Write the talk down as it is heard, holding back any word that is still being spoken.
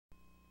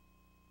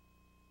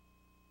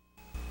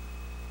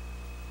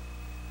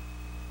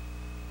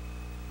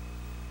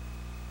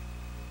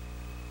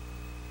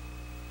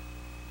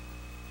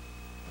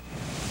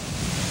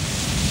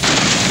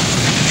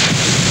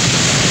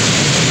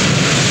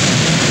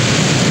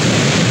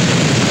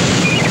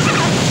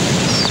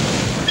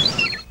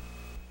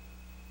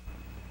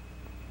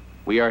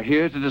We are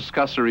here to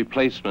discuss a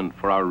replacement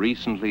for our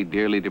recently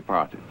dearly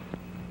departed.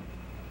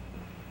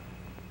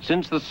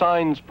 Since the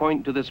signs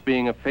point to this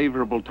being a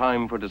favorable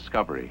time for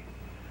discovery,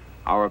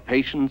 our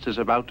patience is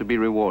about to be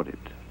rewarded.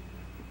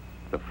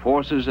 The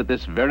forces at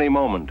this very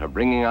moment are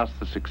bringing us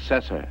the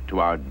successor to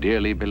our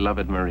dearly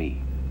beloved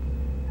Marie.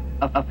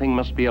 Nothing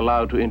must be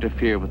allowed to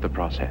interfere with the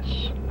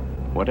process.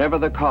 Whatever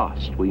the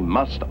cost, we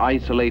must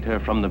isolate her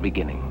from the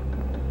beginning.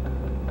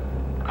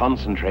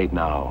 Concentrate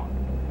now.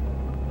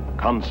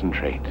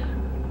 Concentrate.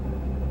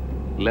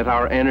 Let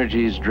our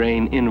energies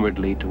drain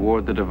inwardly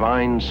toward the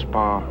divine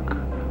spark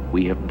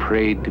we have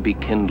prayed to be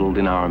kindled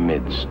in our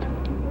midst.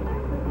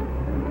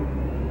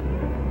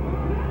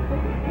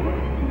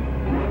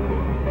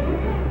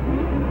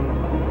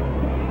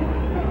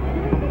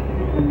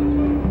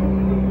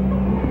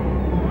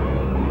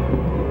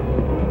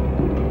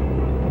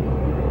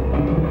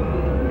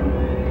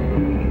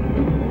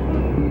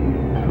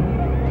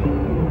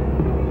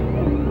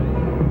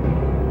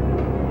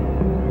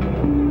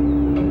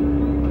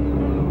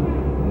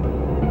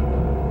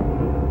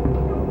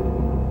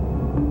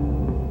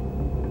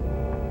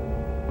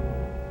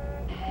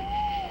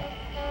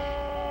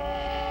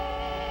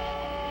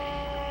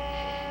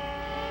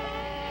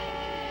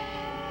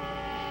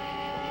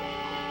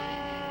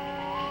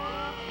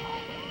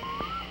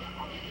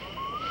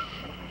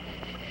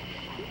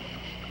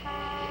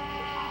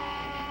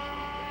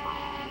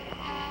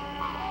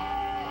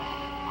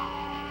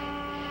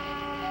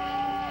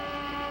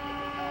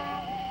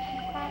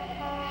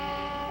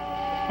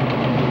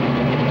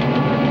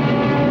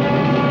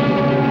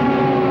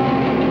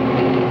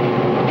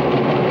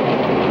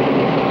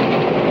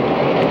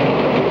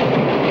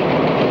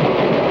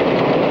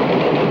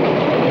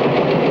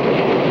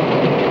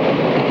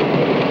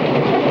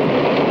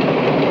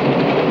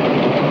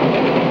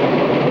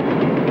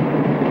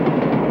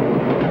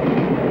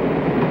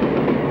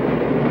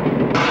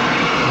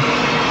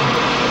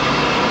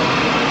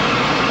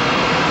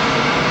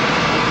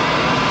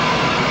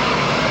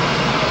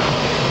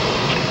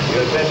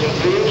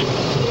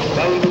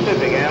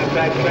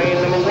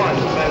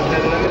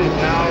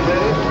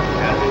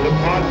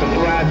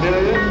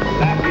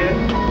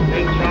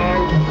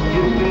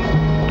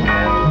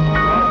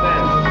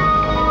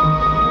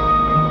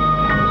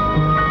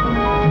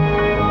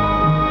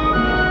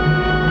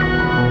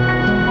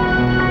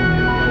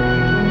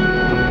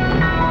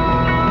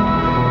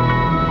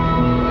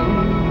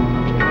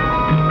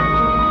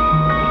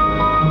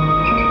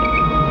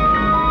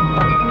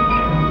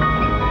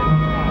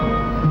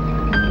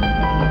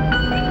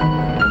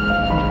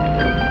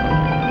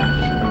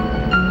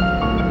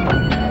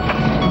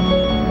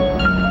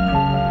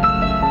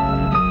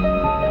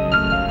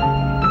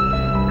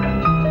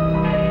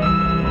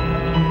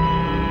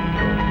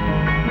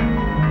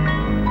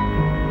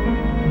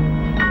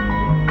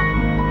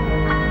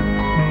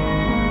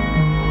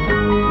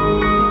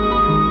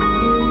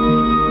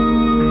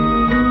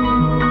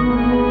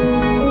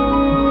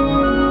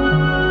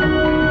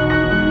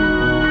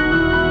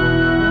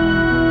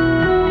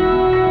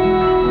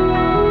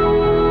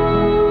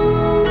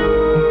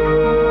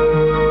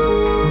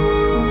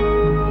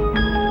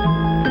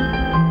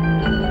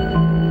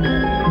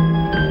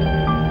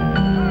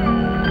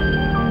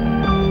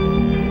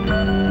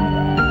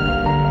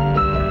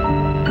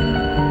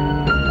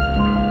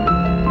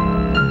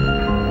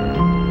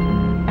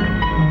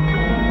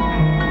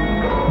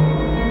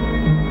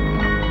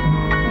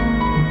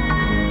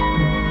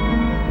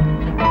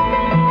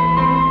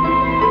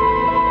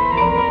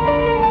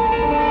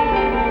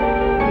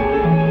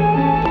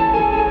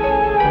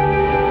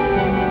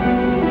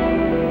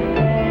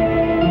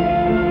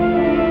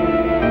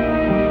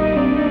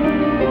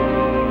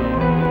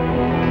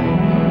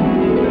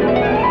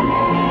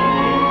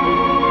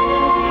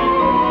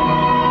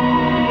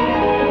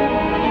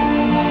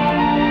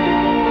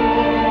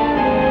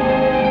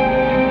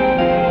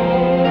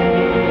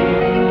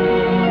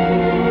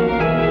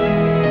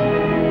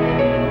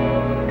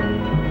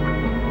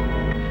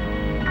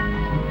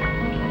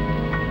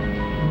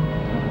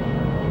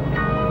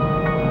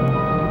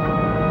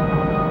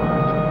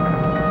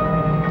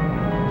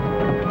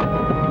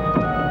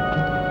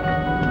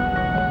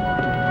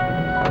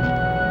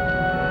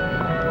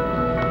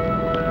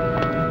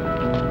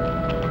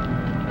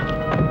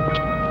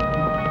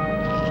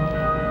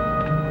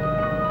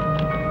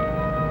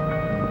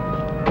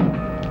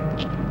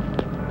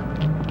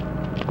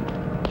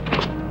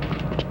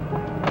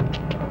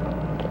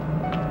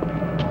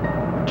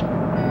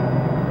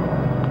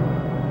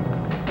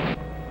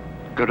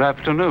 Good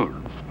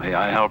afternoon. May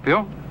I help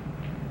you?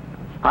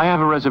 I have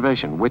a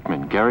reservation.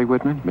 Whitman. Gary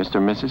Whitman, Mr.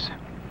 and Mrs.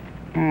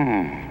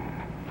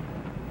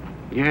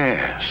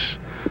 Yes.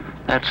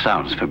 That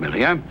sounds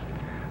familiar.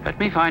 Let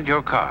me find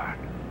your card.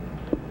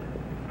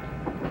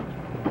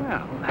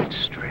 Well, that's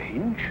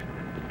strange.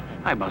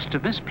 I must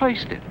have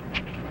misplaced it.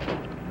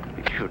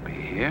 It should be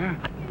here.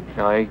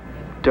 I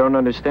don't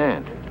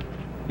understand.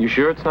 You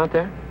sure it's not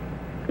there?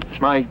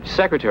 My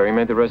secretary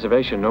made the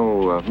reservation,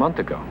 a month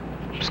ago.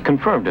 It was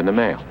confirmed in the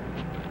mail.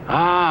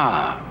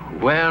 Ah,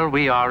 well,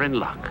 we are in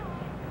luck.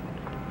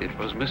 It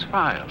was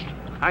misfiled.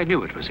 I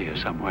knew it was here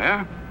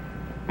somewhere.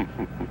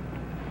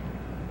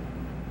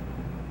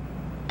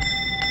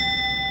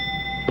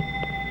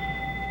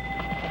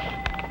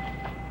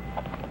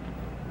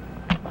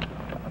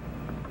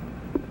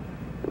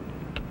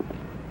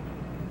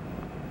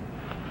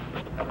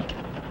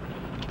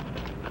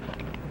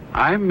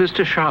 I'm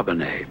Mr.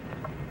 Charbonnet.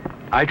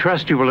 I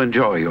trust you will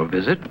enjoy your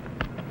visit.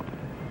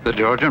 The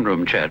Georgian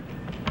room, Chet.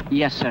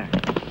 Yes, sir.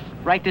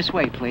 Right this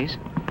way, please.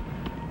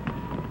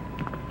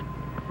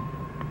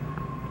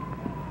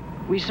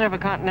 We serve a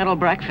continental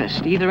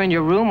breakfast, either in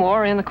your room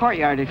or in the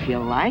courtyard if you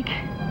like.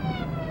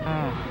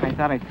 Oh, I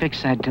thought I'd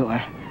fix that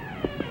door.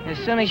 As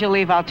soon as you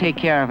leave, I'll take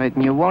care of it,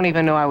 and you won't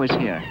even know I was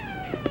here.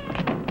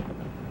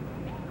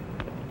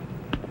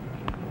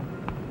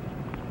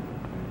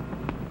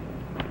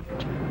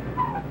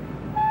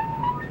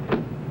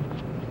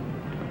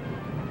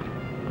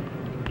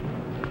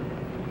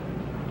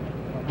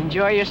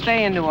 Enjoy your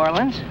stay in New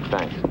Orleans.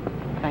 Thanks.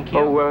 Thank you.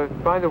 Oh,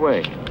 by the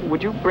way,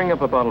 would you bring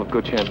up a bottle of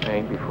good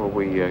champagne before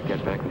we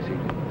get back this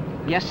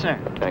evening? Yes, sir.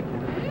 Thank you.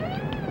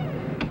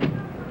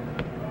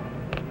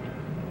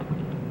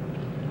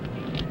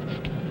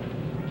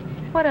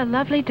 What a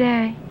lovely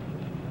day.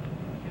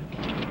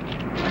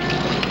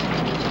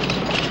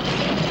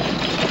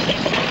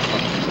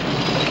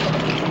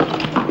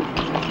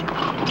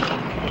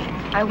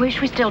 I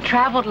wish we still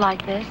traveled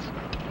like this.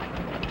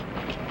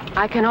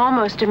 I can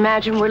almost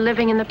imagine we're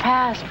living in the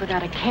past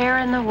without a care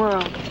in the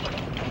world.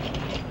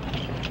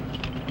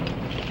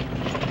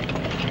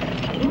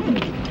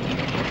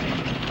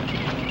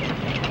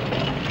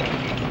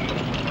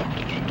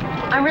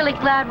 I'm really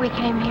glad we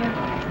came here.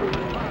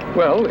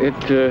 Well, it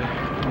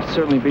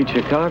certainly beat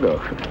Chicago.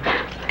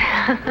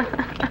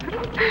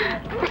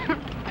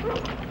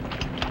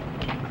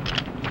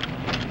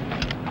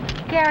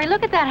 Gary,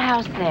 look at that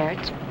house there.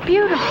 It's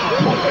beautiful.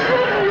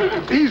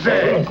 Easy,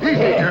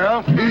 easy,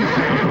 girl,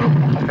 easy.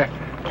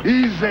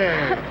 Easy.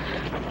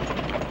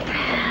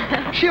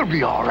 She'll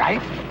be all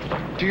right.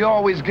 She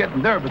always gets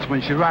nervous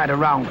when she rides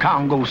around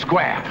Congo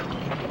Square.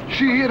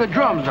 She hear the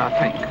drums, I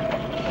think.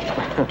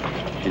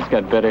 She's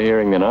got better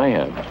hearing than I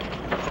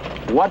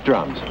have. What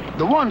drums?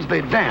 The ones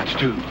they dance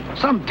to.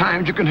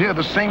 Sometimes you can hear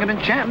the singing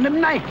and chanting at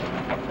night.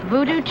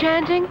 Voodoo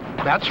chanting?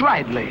 That's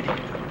right, lady.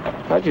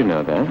 How'd you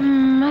know that?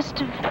 Must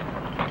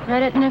have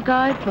read it in a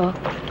guidebook.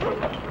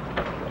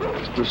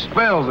 It's the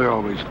spells they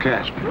always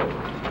cast,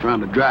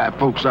 trying to drive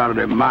folks out of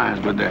their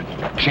minds with their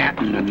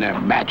chanting and their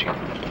magic.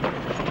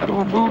 That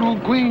old voodoo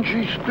queen,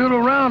 she's still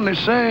around, they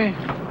say.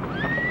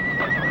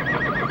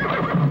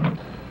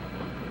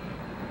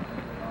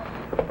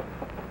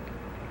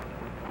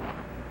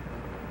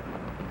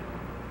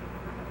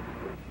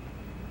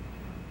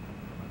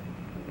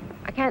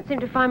 I can't seem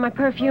to find my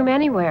perfume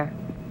anywhere.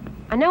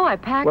 I know I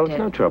packed Well, it. it's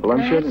no trouble. I'm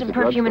and I sure had there's some a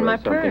perfume in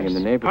drugstore my or something in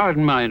purse. the neighborhood.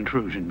 Pardon my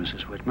intrusion,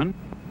 Mrs. Whitman,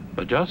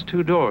 but just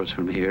 2 doors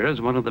from here is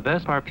one of the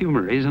best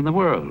parfumeries in the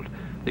world.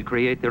 They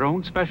create their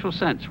own special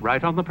scents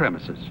right on the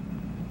premises.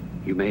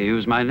 You may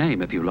use my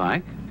name if you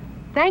like.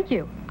 Thank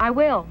you. I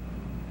will.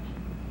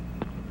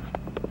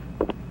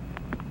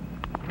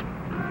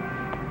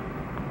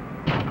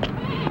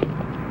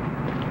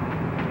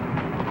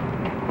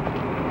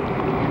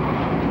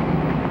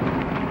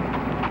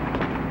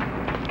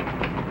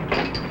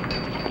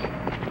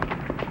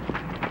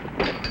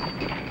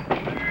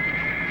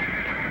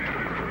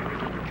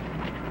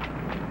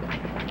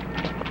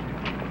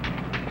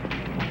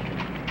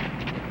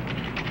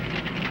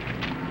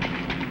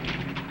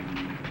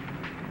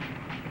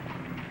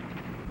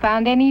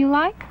 Found any you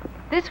like?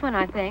 This one,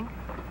 I think.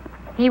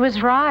 He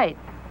was right.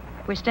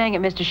 We're staying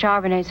at Mr.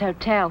 Charbonnet's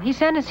hotel. He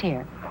sent us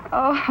here.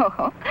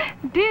 Oh,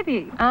 did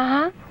he?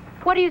 Uh-huh.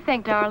 What do you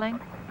think, darling?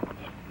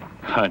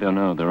 I don't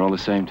know. They're all the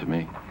same to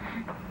me.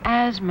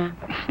 Asthma.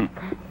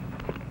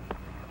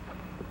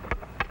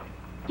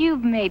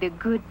 You've made a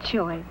good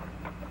choice.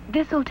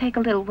 This'll take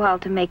a little while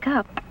to make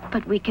up,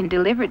 but we can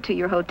deliver it to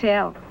your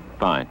hotel.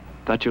 Fine.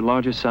 That's your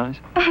largest size?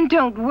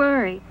 Don't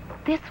worry.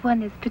 This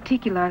one is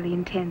particularly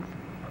intense.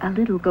 A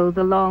little goes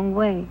a long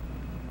way.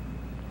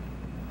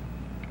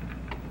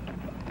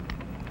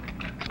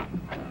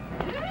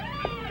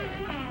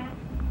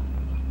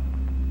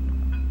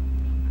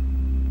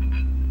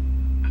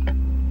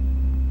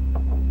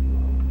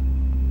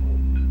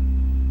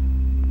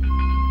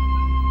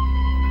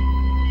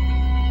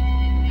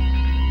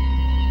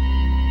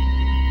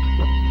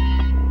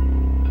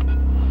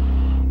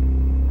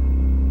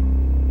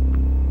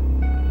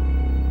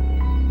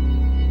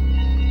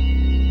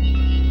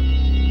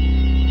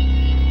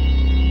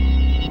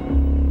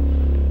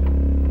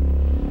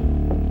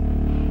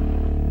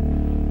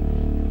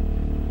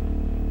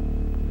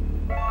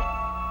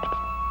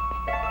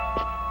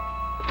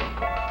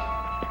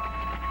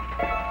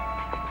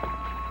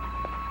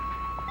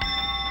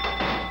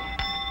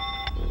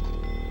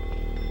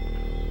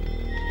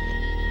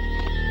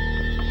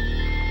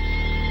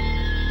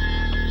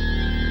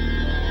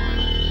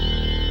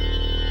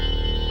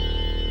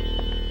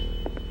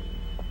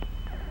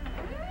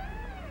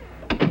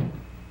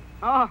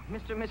 Oh,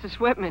 Mr. and Mrs.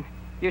 Whitman,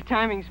 your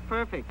timing's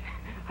perfect.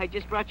 I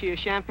just brought you your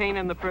champagne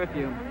and the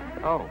perfume.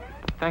 Oh,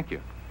 thank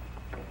you.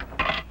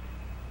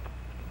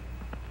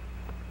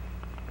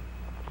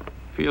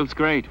 Feels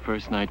great,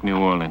 first night in New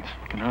Orleans.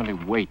 Can hardly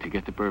wait to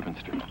get to Bourbon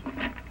Street.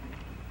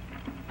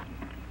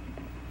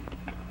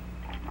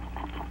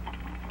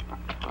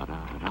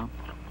 Ba-da-da.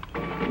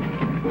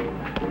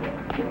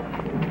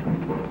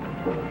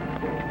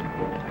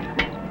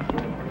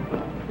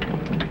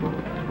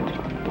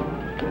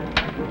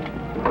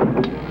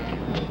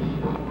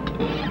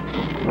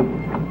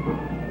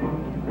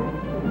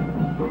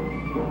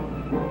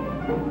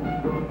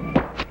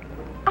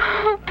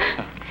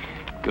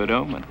 Good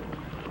omen.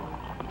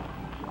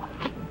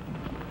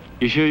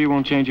 You sure you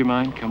won't change your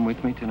mind? Come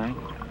with me tonight?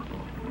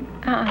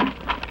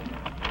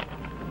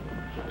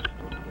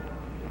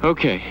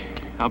 Okay,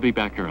 I'll be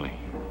back early.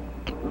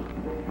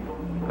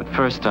 But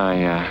first,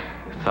 I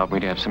thought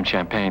we'd have some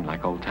champagne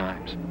like old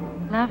times.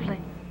 Lovely.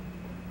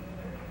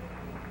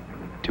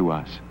 To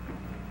us.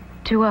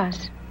 To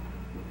us.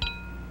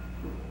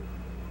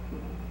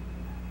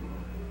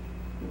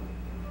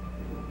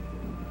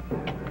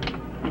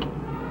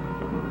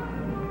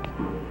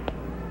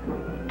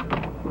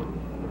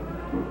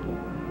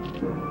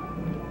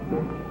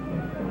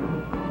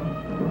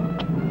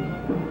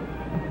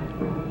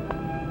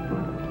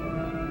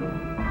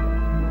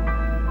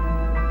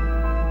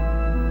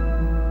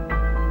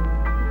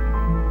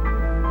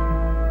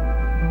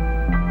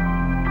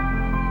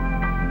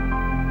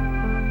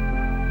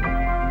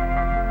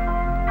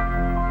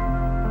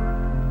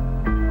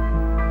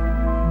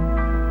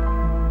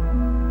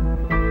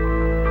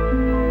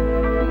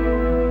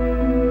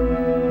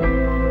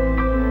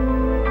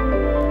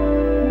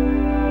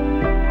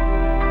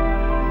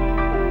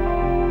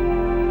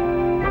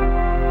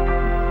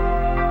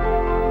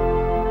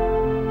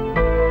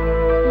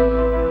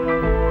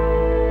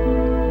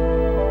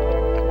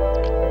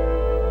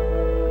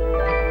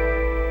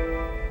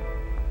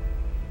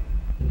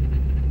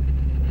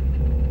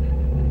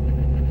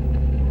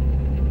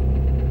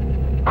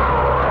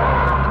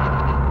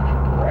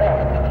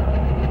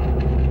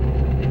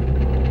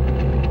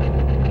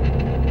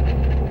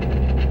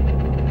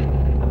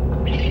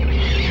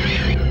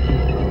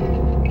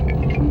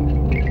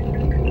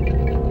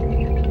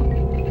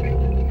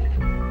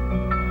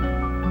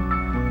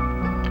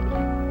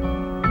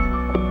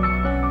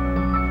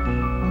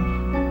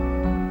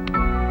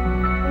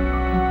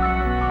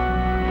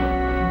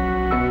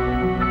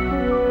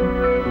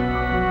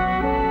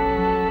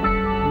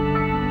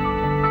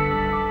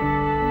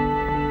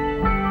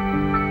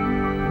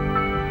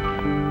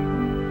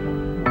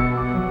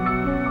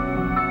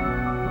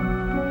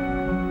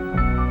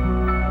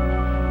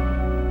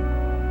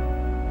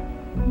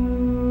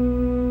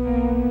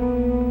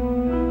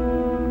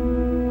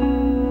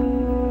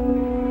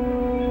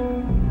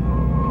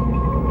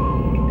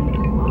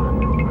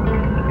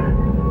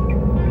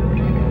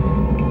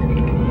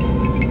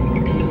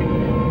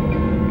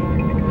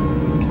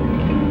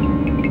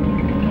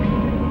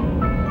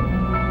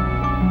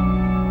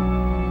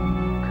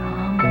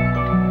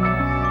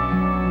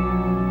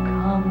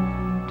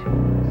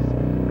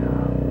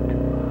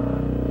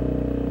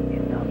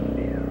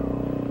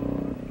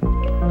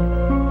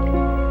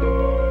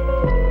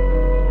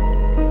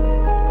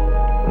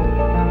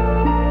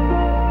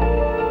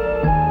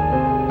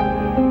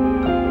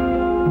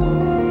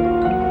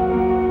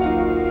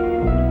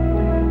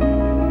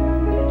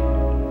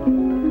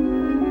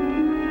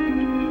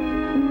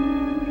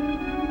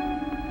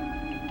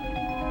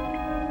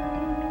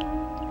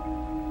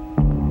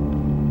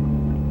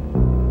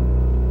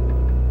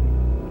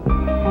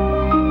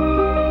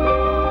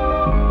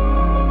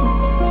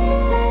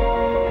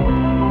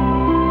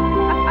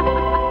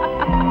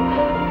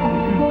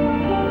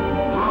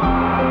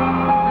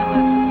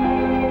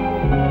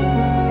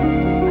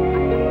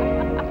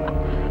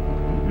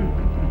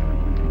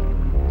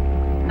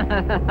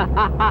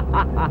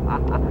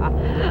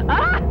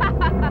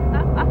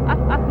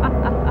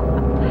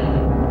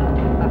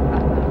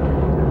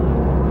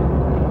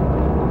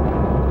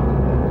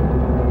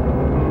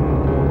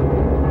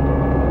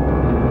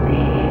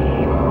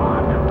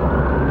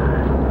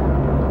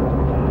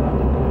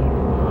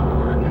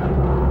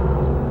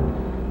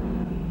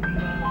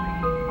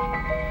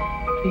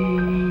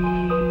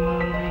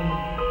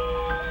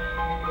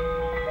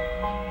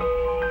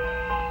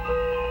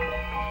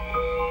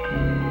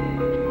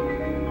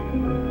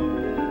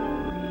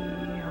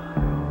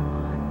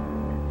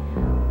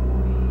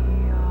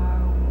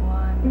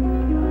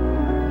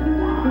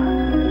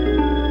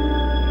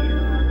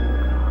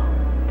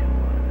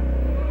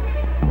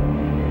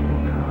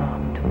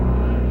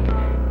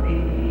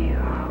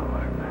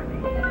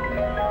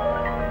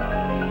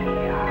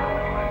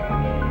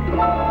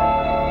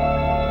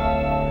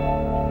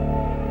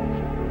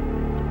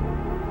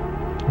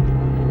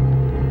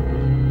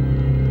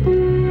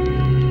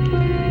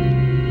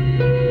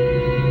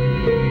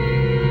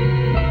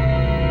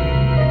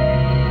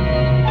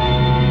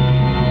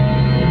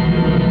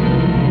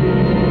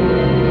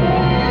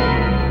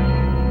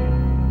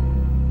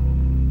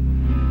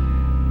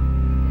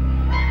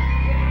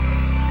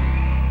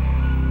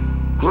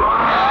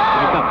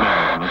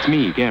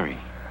 me, Gary.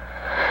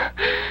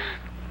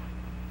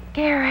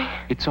 Gary.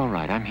 It's all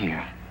right, I'm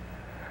here.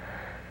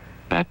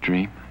 Bad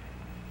dream?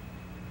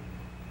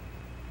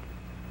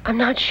 I'm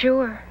not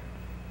sure.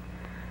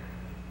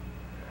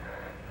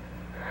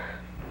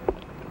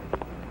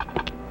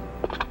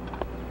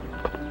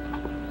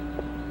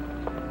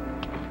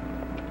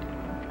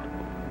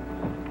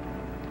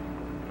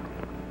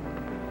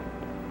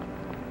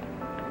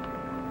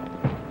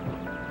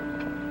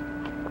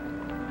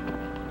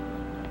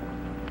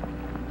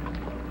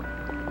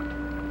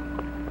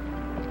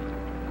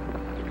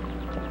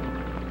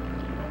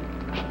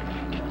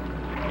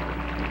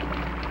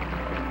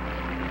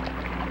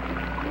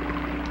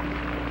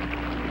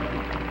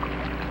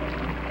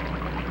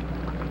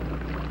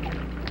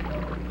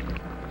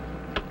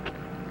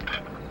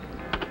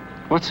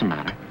 What's the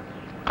matter?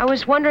 I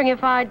was wondering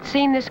if I'd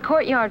seen this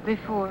courtyard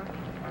before.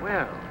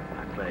 Well,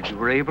 I'm glad you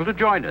were able to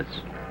join us.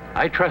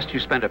 I trust you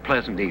spent a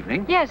pleasant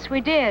evening. Yes, we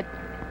did.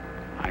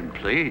 I'm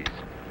pleased.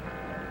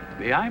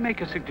 May I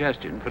make a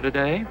suggestion for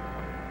today?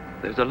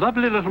 There's a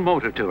lovely little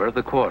motor tour of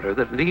the quarter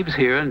that leaves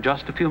here in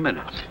just a few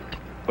minutes.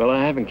 Well,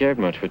 I haven't cared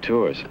much for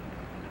tours.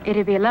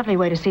 It'd be a lovely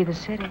way to see the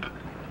city.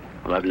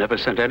 Well, I've never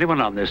sent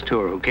anyone on this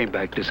tour who came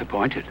back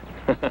disappointed.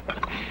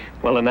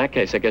 Well, in that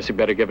case, I guess you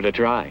better give it a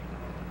try.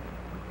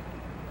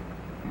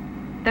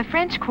 The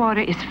French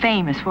Quarter is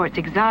famous for its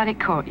exotic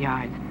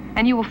courtyards,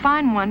 and you will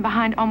find one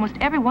behind almost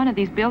every one of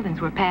these buildings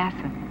we're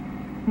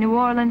passing. New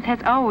Orleans has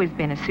always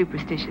been a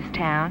superstitious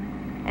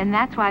town, and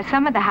that's why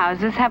some of the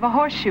houses have a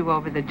horseshoe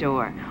over the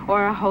door,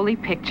 or a holy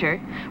picture,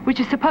 which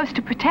is supposed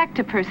to protect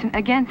a person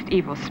against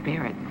evil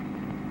spirits.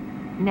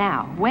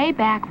 Now, way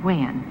back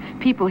when,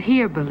 people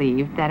here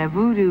believed that a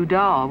voodoo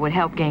doll would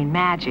help gain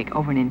magic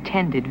over an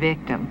intended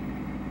victim.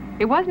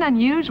 It wasn't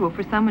unusual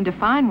for someone to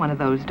find one of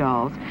those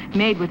dolls,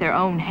 made with their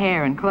own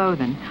hair and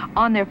clothing,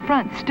 on their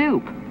front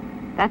stoop.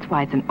 That's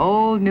why it's an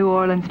old New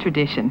Orleans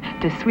tradition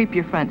to sweep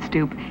your front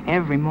stoop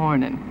every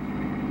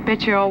morning.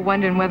 Bet you're all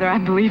wondering whether I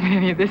believe in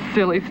any of this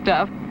silly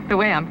stuff, the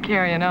way I'm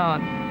carrying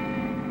on.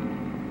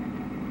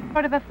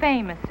 Sort of a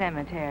famous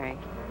cemetery.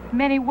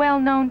 Many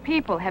well-known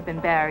people have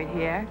been buried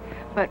here,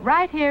 but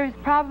right here is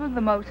probably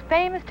the most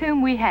famous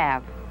tomb we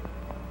have.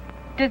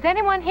 Does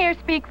anyone here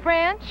speak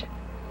French?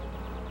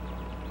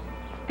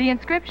 The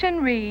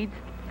inscription reads,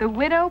 "The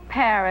widow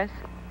Paris,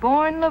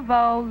 born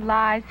Laveau,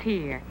 lies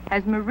here,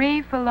 as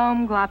Marie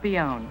Philome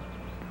Glapion."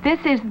 This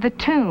is the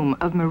tomb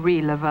of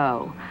Marie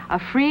Laveau, a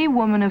free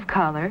woman of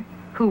color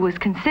who was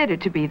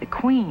considered to be the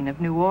queen of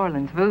New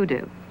Orleans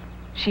voodoo.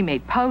 She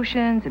made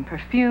potions and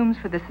perfumes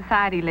for the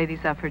society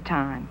ladies of her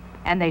time,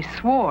 and they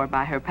swore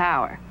by her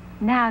power.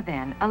 Now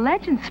then, a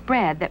legend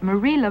spread that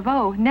Marie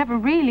Laveau never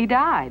really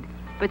died,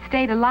 but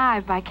stayed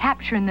alive by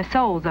capturing the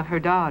souls of her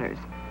daughters.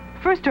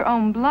 First her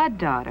own blood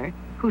daughter,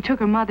 who took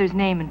her mother's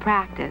name in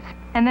practice,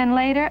 and then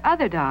later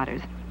other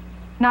daughters,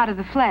 not of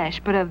the flesh,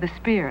 but of the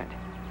spirit.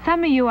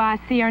 Some of you I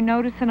see are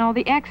noticing all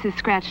the X's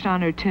scratched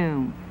on her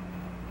tomb.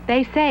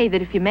 They say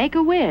that if you make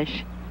a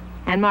wish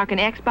and mark an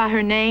X by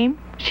her name,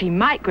 she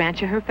might grant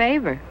you her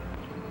favor.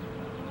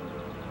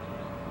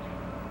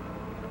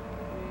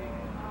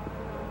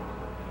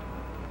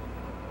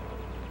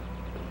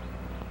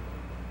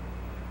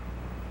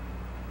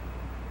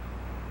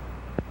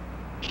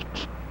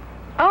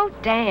 Oh,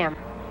 damn.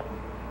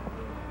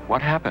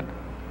 What happened?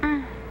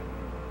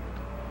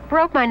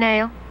 Broke my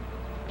nail.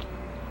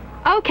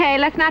 Okay,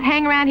 let's not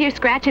hang around here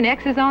scratching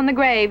X's on the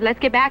grave. Let's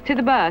get back to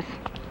the bus.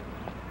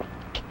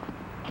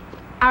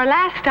 Our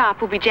last stop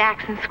will be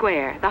Jackson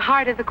Square, the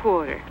heart of the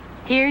quarter.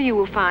 Here you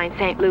will find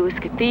St. Louis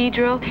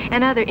Cathedral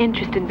and other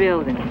interesting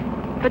buildings.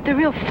 But the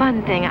real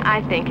fun thing,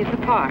 I think, is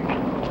the park,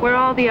 where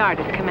all the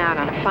artists come out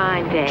on a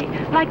fine day,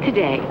 like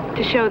today,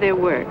 to show their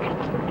work.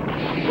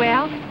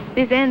 Well,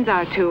 this ends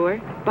our tour.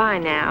 Bye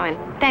now,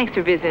 and thanks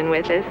for visiting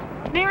with us.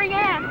 Mary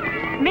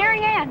Ann!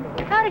 Mary Ann!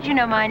 How did you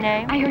know my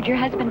name? I heard your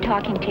husband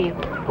talking to you.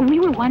 We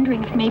were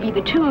wondering if maybe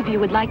the two of you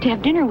would like to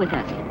have dinner with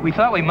us. We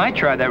thought we might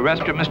try that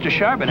restaurant Mr.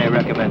 Charbonnet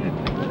recommended.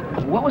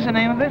 What was the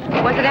name of it?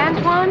 Was it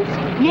Antoine's?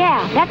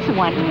 Yeah, that's the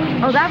one.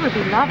 Oh, that would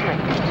be lovely.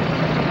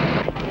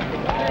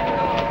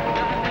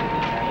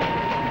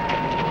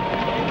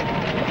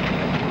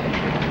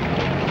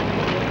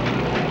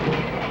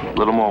 A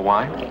little more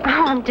wine?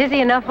 Oh, I'm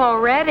dizzy enough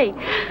already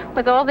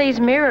with all these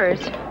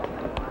mirrors.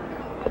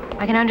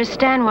 I can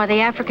understand why the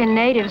African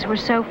natives were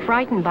so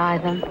frightened by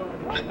them.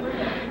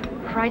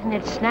 Frightened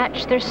it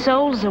snatched their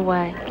souls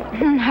away.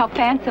 How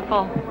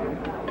fanciful.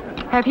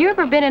 Have you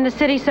ever been in a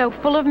city so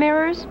full of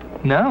mirrors?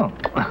 No.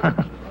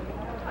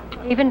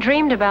 Even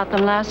dreamed about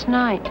them last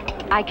night.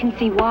 I can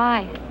see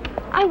why.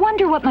 I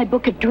wonder what my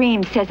book of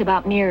dreams says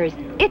about mirrors.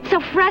 It's so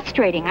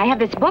frustrating. I have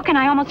this book and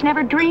I almost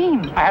never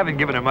dream. I haven't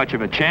given her much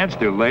of a chance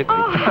to lately.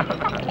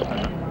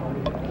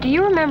 Do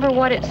you remember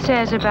what it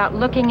says about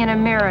looking in a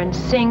mirror and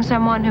seeing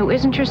someone who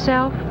isn't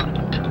yourself?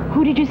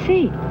 Who did you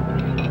see?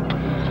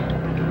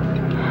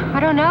 I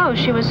don't know.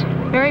 She was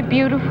very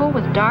beautiful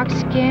with dark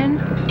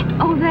skin.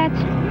 Oh, that's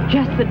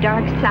just the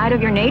dark side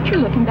of your nature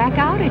looking back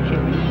out at you.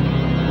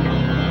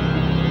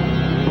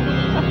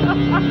 Stop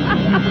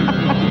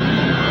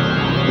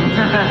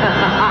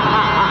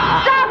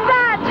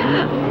that!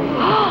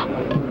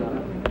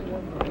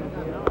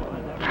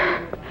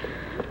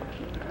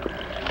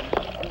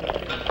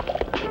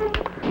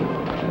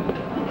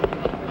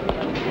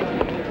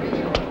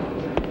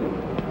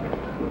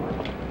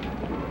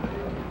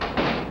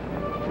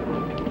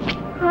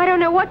 I don't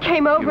know what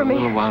came over You're a me.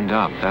 little wound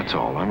up, that's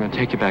all. I'm going to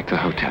take you back to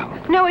the hotel.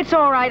 No, it's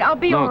all right. I'll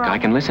be all Look, right. I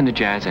can listen to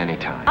jazz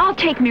anytime. I'll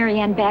take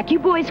Marianne back. You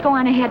boys go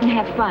on ahead and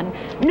have fun.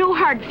 No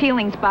hard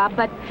feelings, Bob,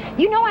 but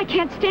you know I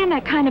can't stand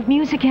that kind of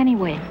music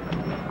anyway.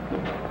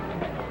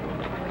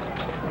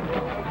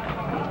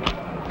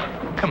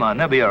 Come on,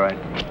 they'll be all right.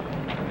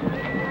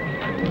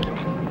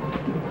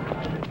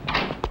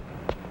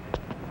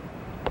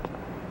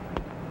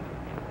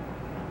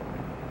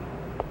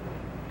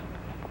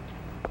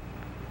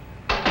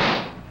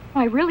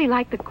 I really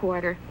like the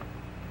quarter.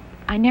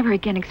 I never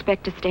again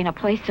expect to stay in a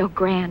place so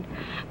grand,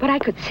 but I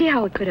could see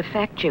how it could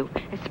affect you,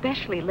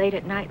 especially late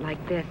at night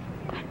like this.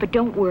 But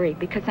don't worry,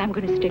 because I'm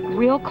going to stick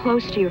real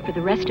close to you for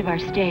the rest of our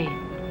stay.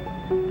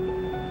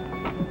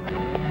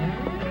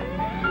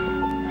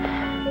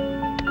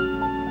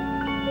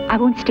 I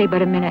won't stay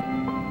but a minute.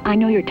 I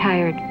know you're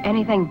tired.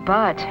 Anything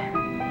but.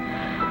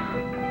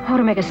 Oh,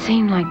 to make a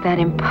scene like that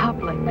in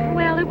public.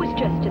 Well, it was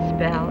just a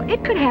spell.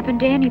 It could happen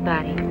to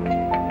anybody.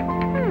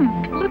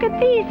 Look at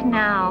these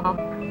now.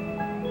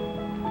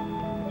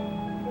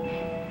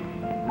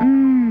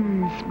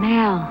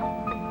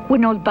 Smell.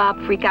 Wouldn't old Bob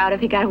freak out if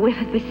he got a whiff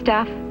of this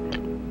stuff?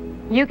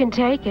 You can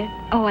take it.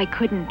 Oh, I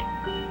couldn't.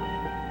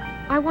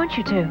 I want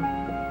you to.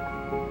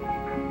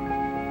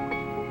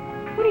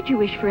 What did you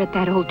wish for at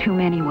that old tomb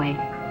anyway?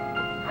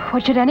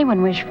 What should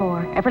anyone wish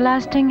for?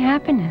 Everlasting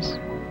happiness.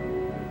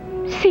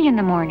 See you in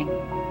the morning.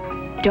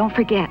 Don't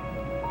forget,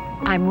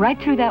 I'm right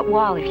through that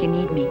wall if you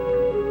need me.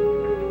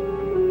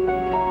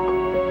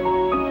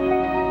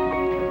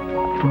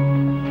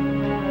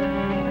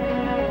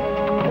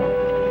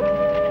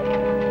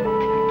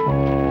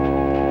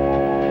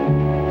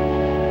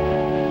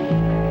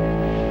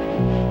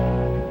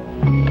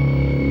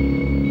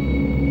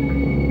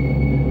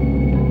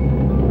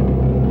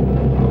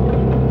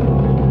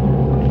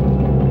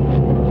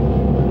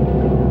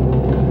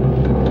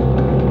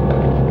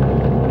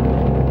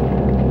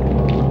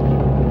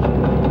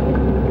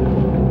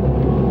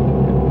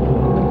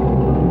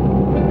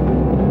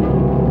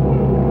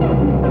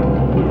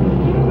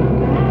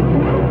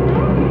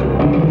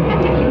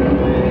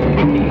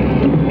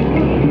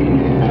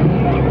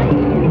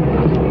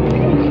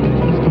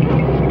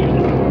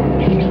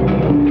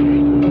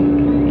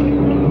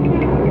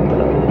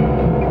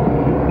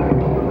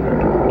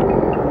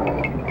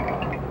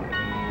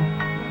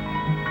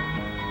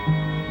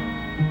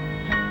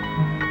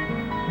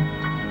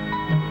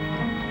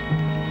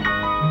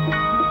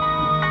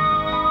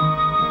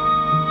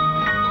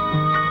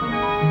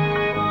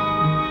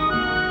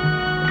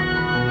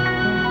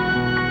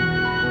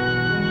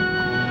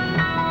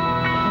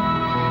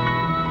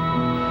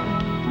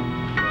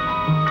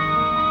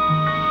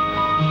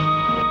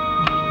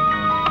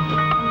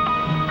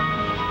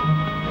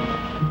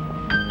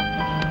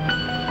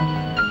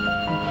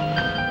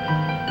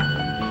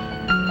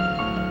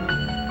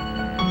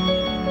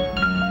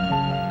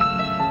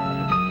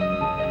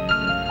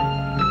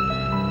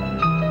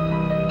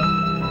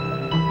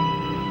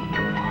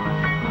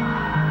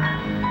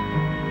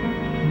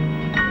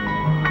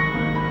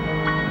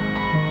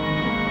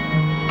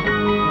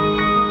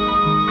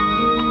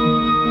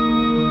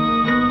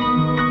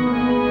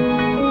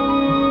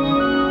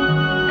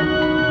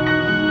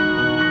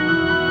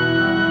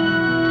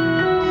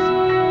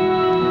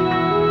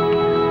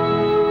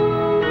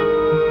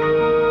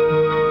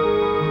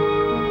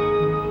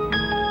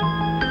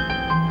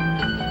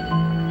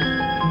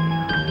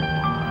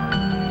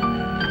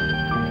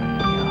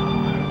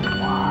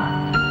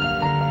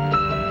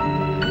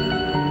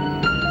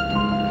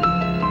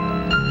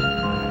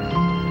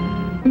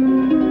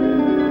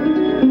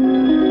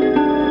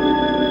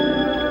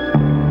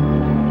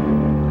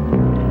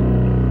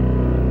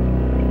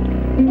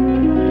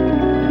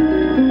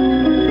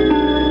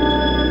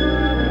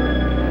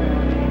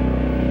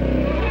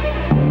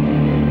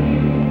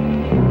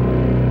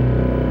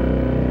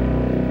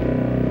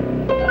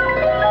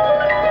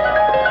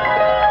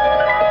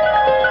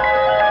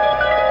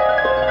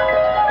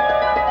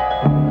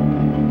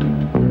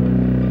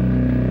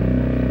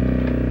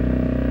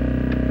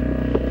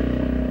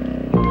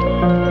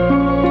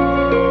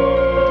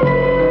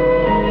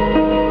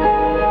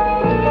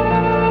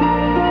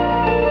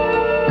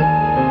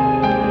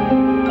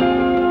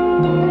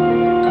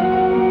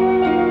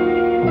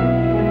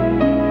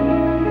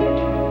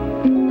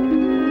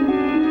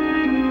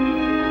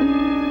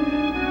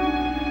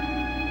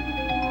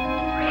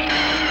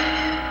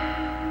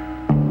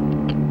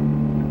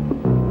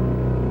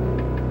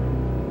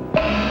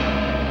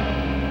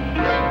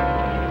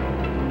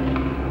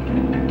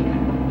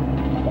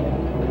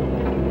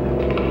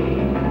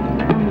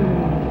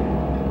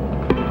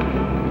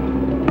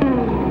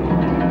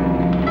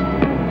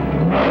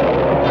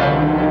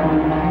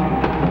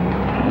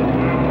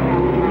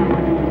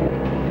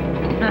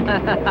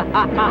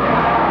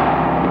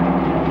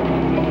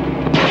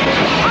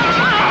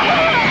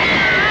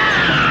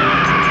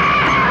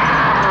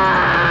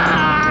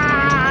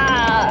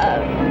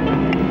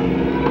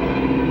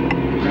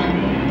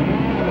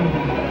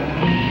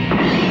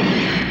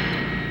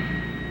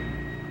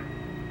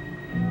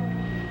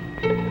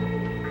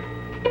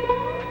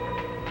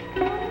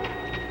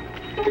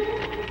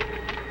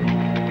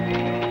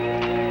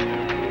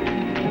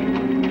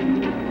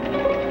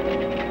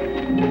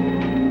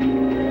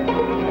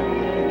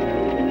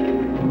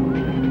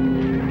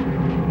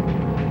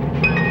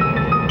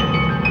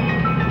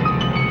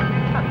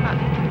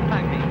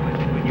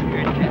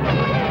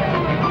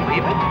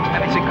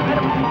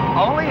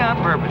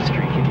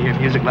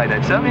 Music like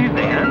that. Some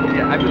evening, huh?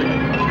 Yeah, I really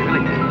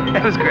did.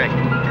 That was great.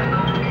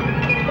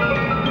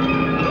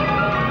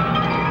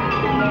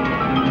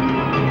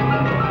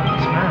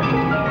 What's the matter?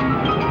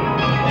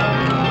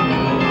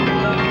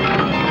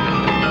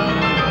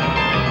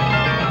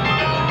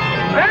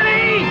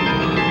 Betty!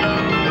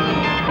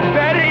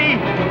 Betty!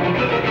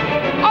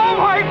 Oh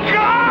my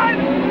God!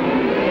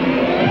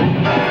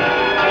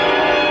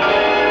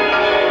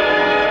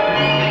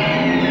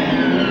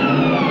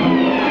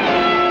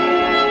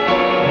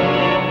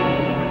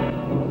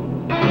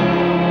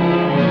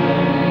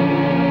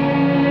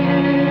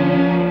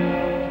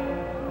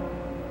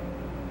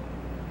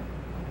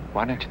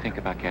 Why don't you think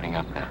about getting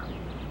up now?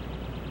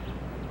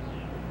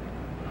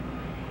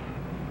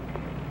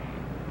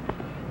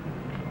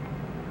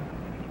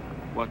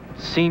 What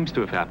seems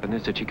to have happened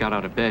is that she got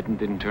out of bed and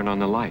didn't turn on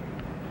the light.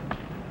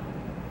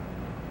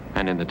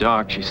 And in the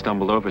dark, she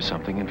stumbled over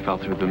something and fell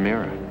through the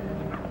mirror.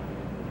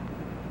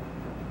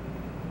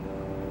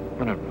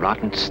 What a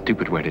rotten,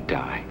 stupid way to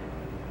die.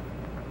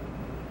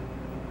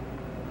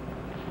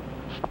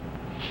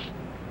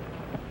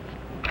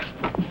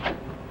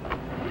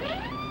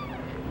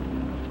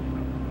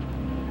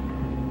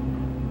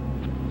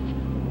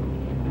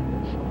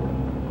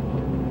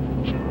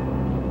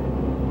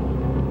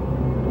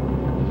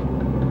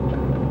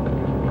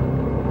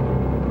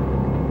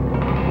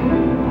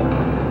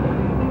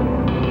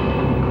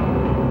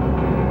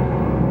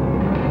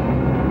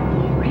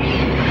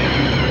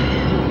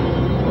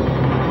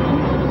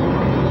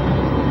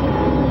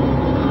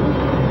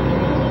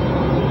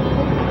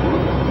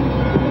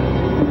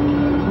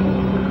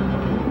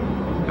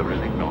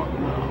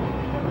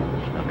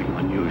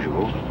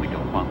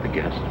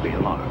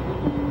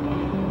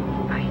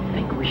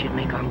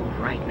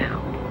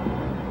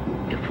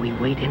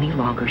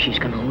 She's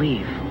gonna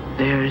leave.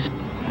 There's...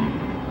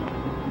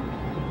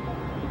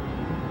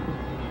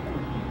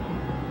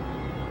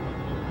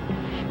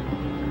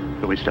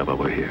 Can we stop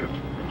over here?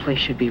 The place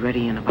should be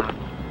ready in about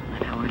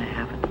an hour and a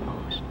half at the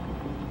most.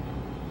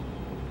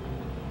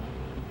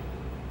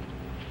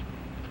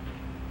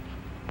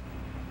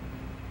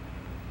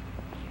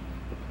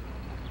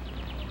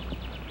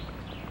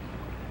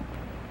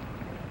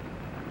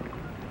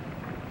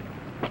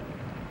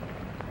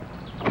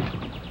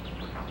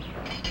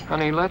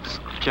 Honey, let's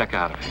check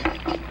out of here.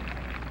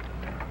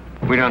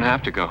 We don't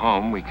have to go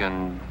home. We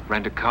can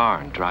rent a car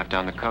and drive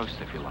down the coast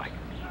if you like.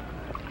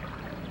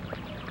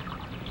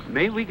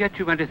 May we get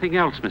you anything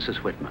else,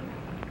 Mrs. Whitman?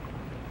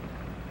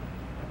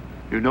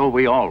 You know,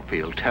 we all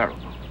feel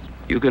terrible.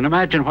 You can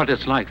imagine what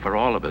it's like for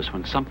all of us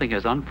when something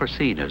as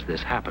unforeseen as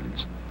this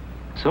happens.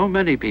 So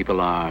many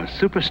people are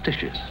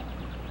superstitious.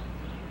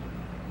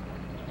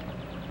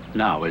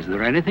 Now, is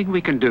there anything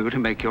we can do to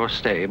make your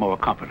stay more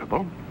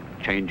comfortable?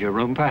 Change your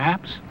room,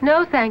 perhaps?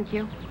 No, thank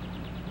you.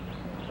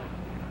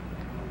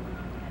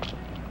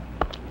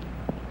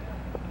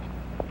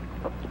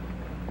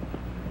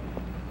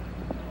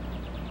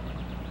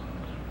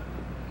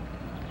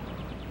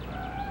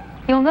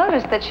 You'll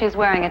notice that she's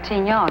wearing a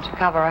tignon to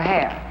cover her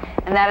hair,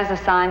 and that is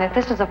a sign that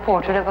this is a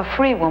portrait of a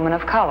free woman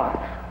of color,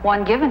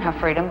 one given her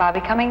freedom by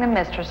becoming the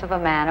mistress of a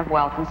man of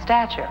wealth and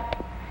stature.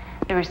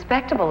 The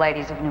respectable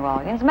ladies of New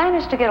Orleans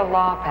managed to get a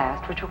law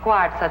passed which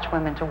required such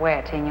women to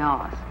wear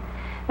tignons.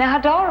 Now,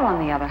 her daughter, on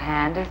the other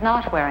hand, is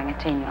not wearing a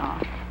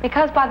tignon,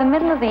 because by the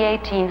middle of the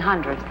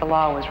 1800s, the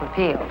law was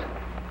repealed.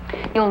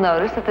 You'll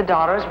notice that the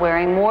daughter is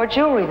wearing more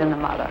jewelry than the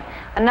mother,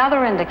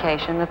 another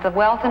indication that the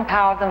wealth and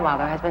power of the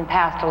mother has been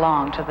passed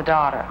along to the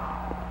daughter.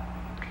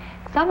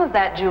 Some of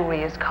that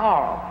jewelry is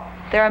coral.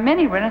 There are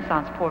many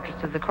Renaissance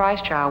portraits of the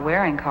Christ child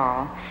wearing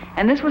coral,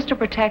 and this was to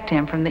protect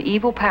him from the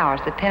evil powers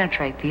that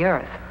penetrate the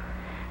earth.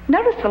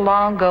 Notice the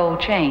long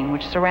gold chain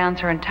which surrounds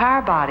her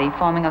entire body,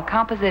 forming a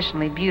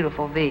compositionally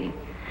beautiful V.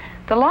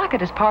 The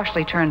locket is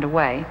partially turned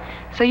away,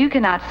 so you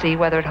cannot see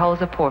whether it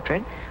holds a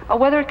portrait or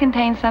whether it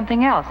contains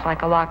something else,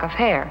 like a lock of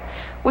hair,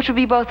 which would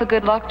be both a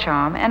good luck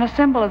charm and a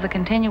symbol of the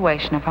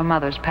continuation of her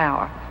mother's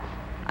power.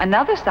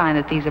 Another sign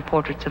that these are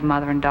portraits of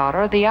mother and daughter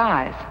are the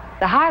eyes.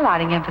 The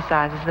highlighting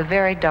emphasizes the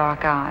very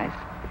dark eyes.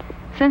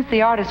 Since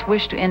the artist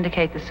wished to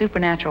indicate the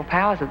supernatural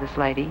powers of this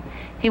lady,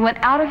 he went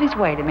out of his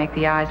way to make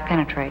the eyes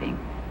penetrating.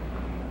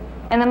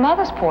 In the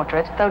mother's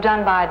portrait, though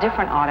done by a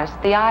different artist,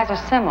 the eyes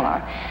are similar,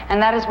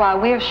 and that is why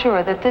we are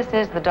sure that this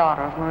is the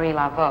daughter of Marie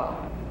Laveau.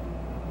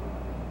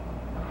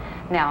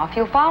 Now, if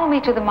you'll follow me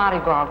to the Mardi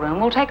Gras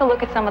room, we'll take a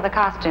look at some of the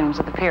costumes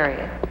of the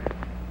period.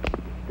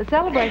 The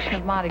celebration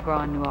of Mardi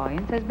Gras in New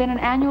Orleans has been an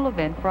annual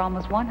event for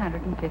almost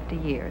 150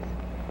 years.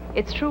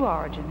 Its true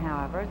origin,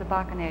 however, as a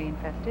Bacchanalian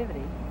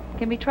festivity,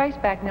 can be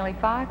traced back nearly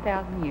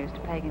 5,000 years to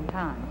pagan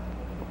times.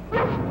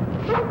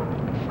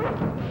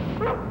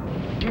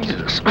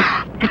 Jesus.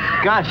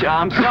 Gosh,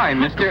 I'm sorry,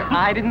 mister.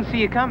 I didn't see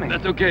you coming.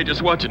 That's okay.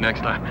 Just watch it next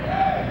time.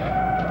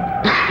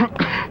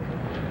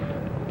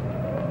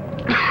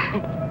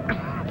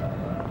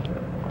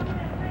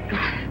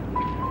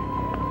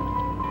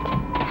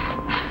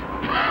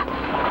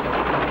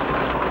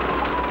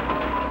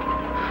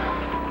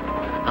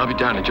 I'll be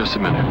down in just a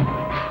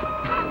minute.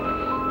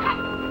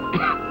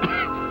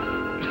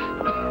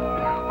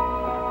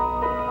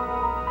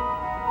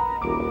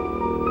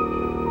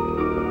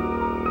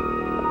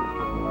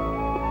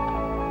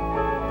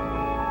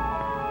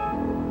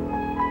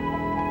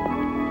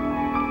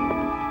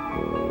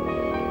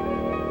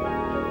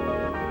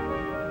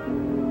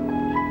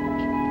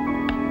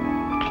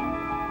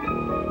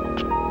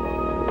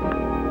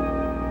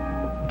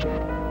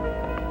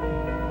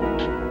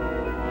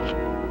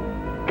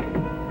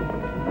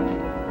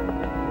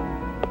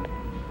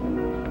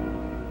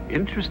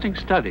 Interesting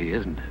study,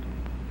 isn't it?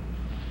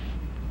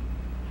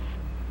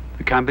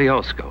 The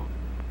Cambiosco.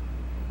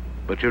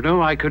 But you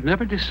know, I could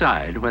never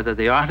decide whether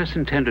the artist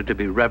intended to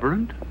be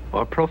reverent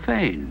or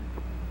profane.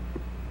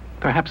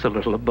 Perhaps a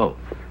little of both.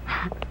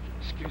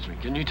 Excuse me,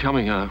 can you tell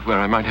me where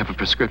I might have a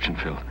prescription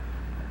filled?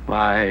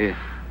 Why,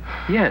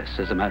 yes,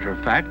 as a matter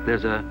of fact,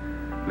 there's a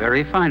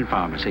very fine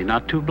pharmacy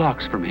not 2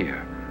 blocks from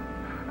here.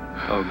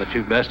 Oh, but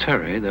you'd best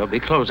hurry. They'll be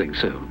closing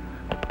soon.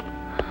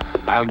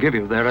 I'll give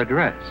you their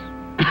address.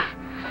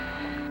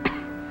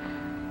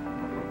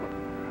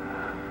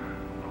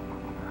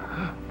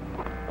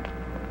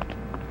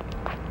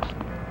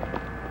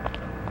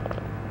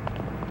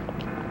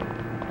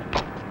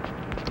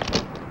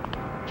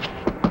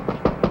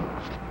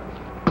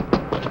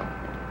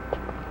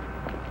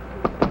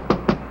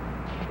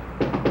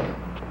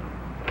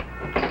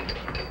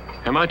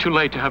 Am I too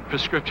late to have a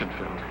prescription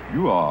filled?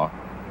 You are,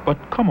 but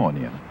come on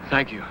in.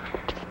 Thank you.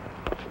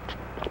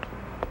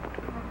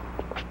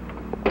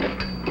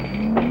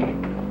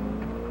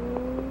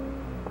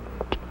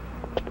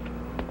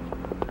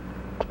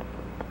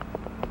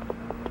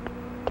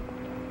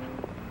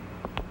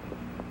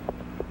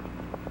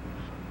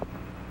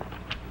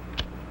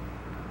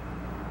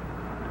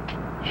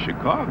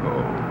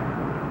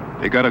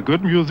 Chicago. They got a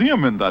good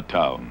museum in that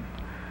town.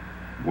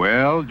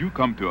 Well, you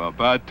come to a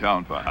bad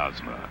town for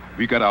asthma.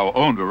 We got our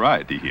own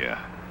variety here.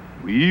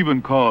 We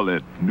even call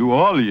it New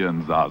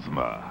Orleans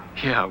asthma.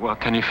 Yeah, well,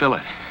 can you fill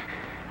it?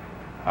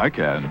 I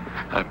can.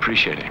 I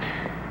appreciate it.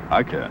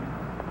 I can.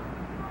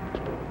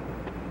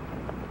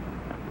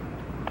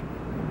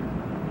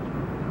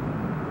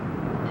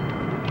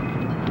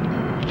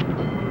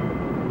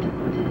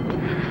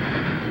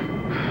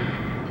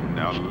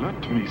 Now,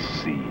 let me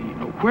see.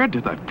 Where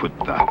did I put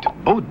that?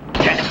 Oh,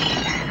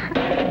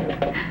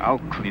 damn! I'll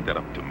clean that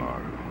up tomorrow.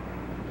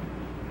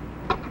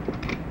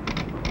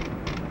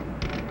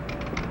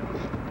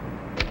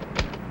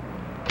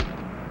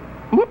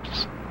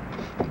 Whoops.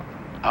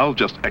 I'll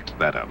just X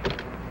that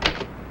out.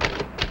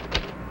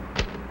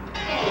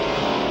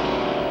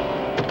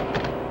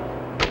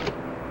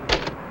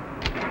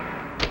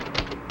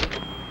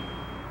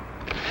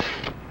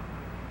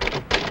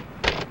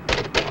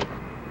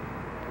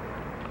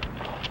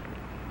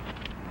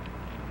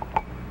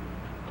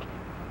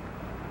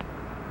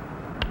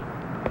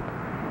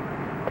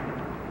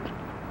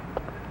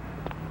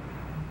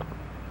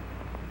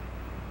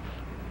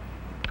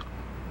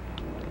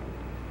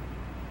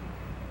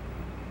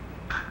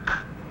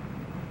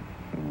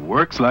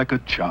 Works like a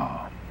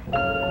charm.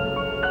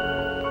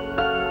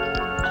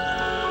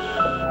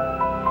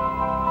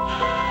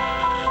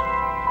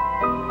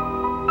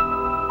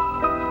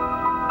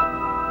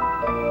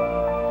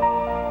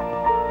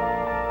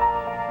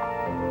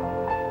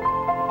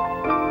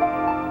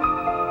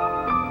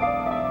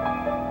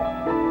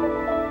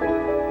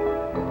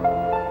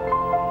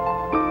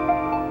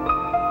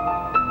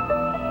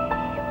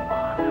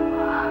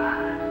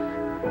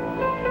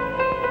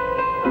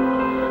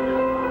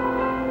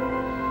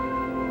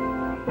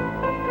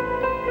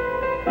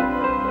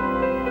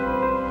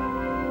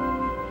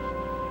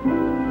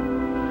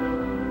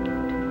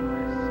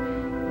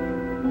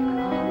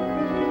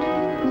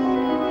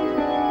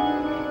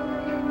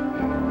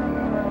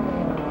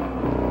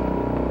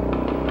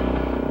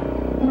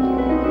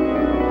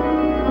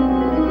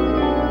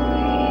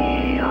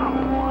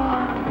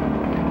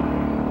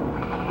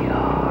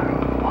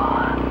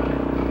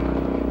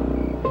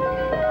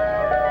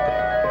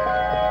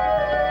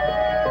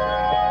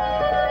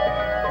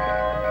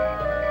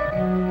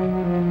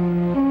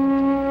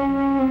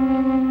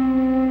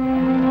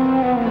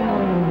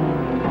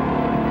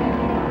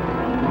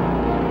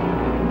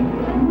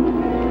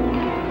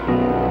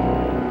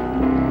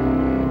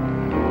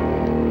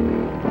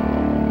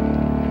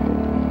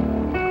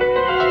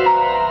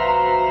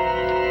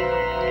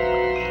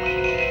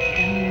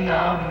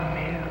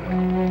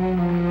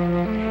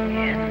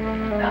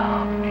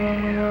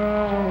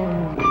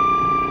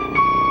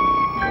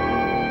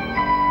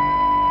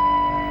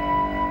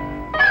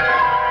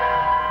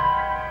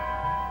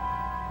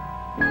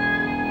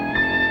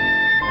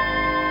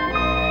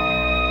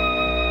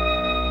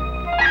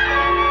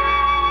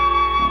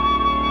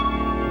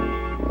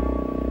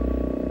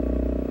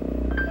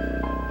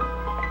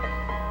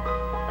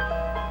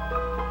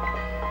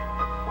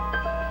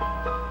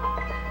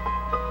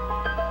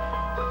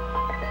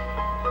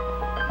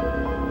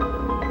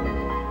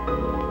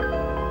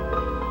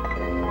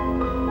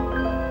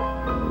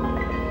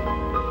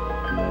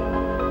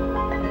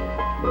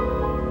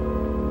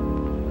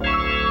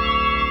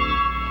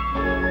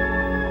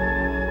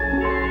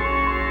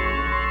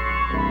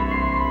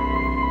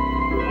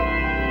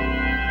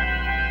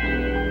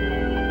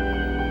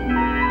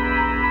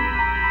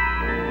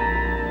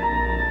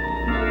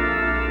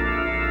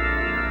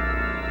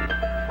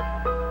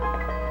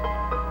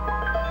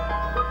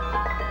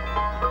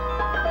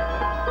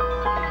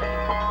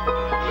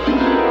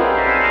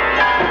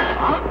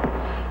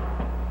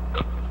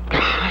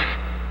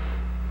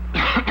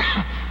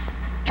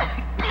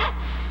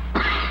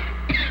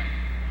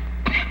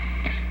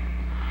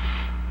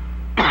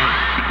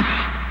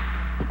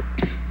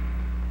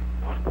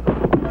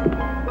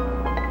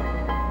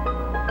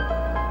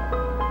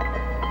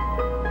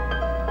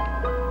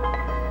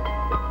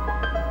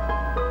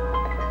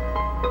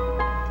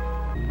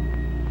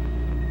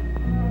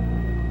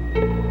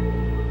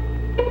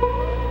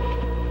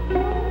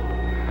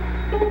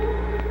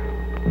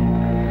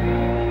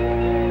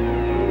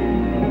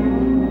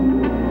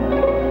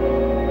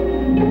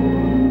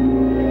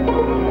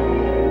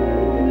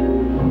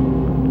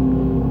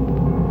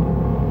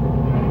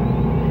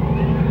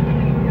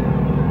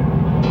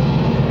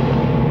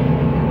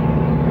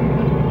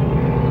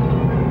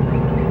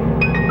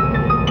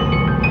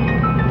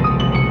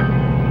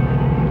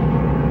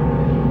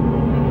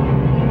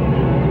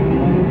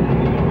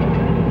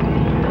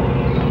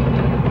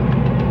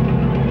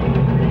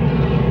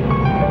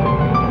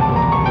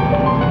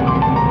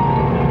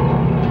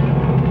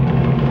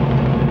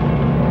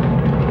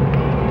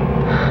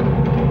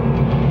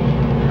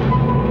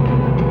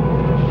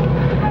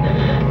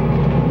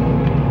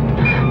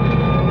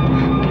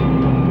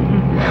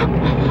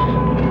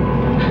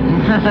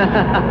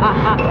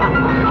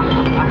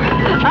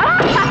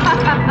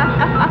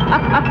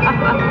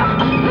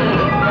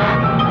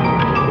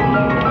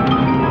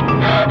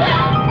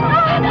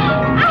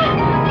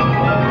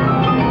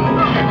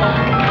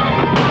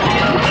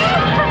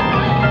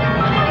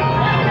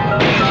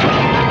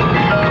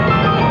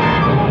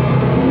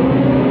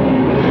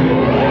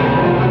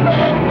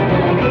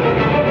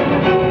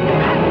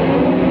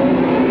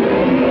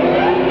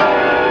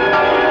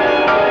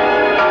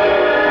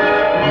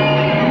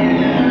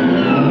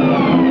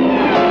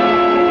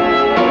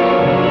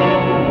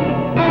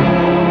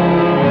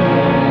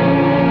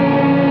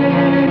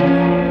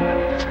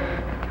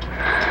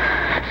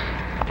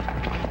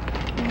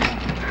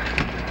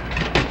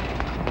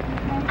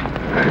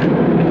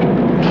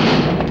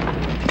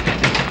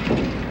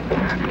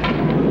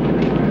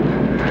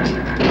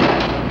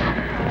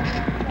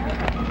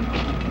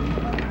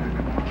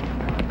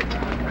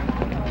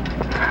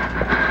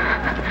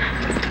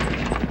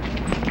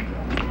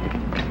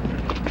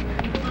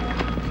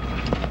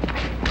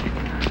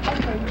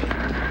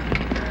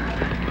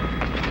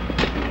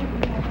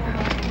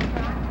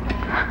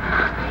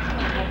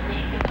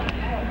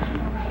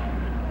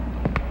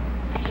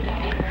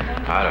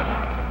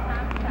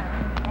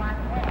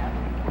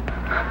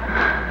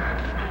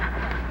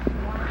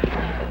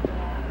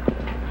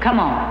 Come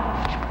on.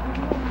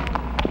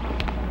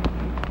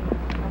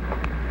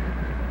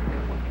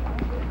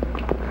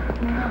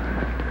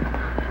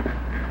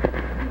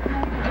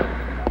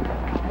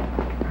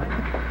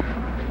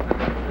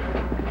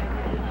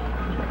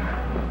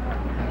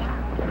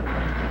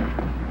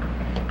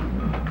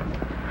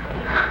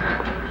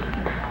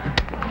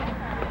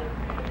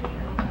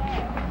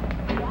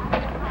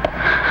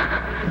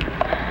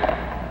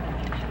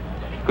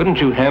 Couldn't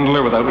you handle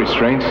her without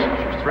restraints? She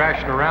was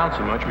thrashing around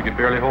so much we could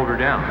barely hold her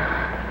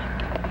down.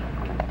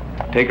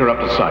 Take her up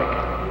to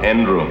psych.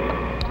 End room.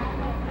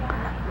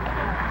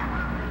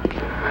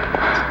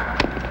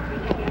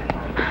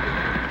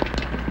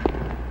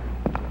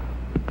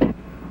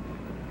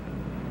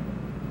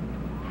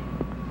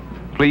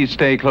 Please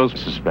stay close,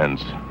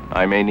 suspense.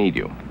 I may need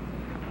you.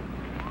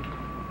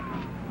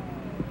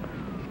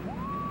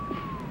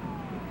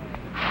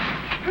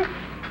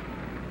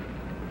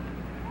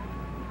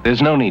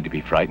 There's no need to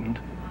be frightened.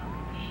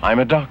 I'm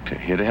a doctor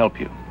here to help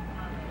you.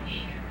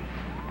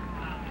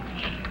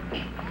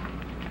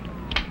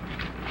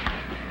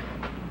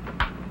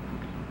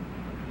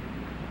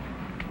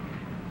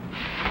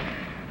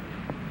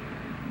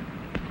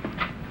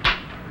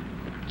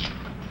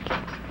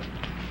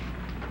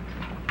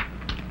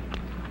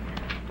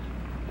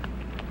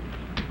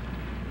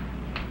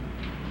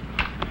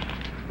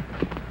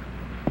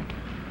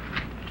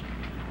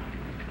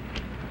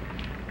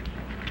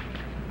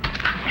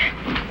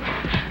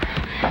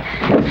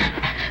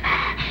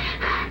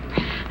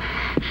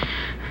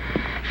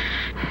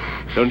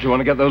 Don't you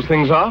want to get those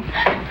things off?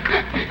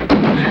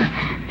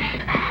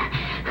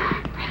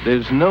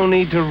 There's no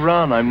need to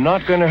run. I'm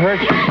not going to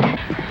hurt you.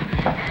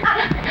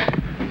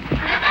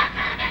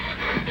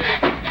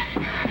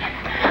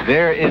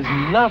 There is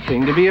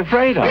nothing to be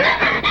afraid of.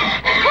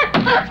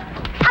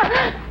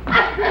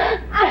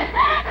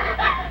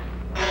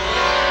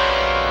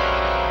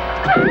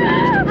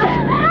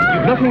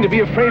 You've nothing to be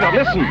afraid of.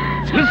 Listen.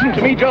 Listen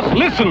to me. Just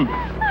listen.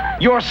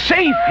 You're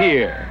safe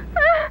here.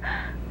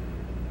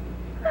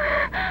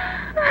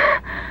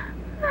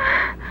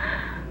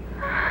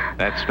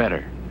 That's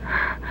better.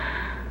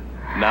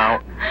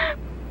 Now,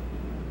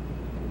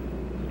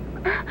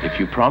 if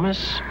you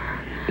promise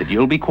that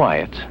you'll be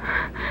quiet,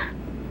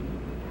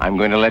 I'm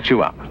going to let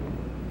you up.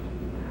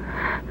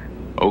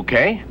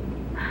 Okay?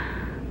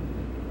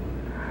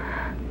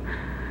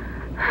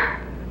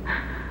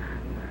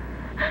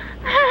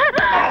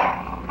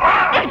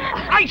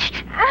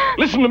 Christ!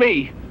 Listen to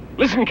me.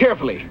 Listen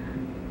carefully.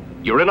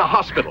 You're in a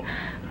hospital.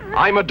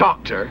 I'm a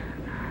doctor.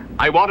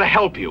 I want to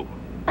help you.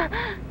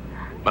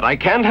 But I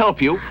can't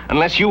help you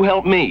unless you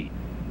help me.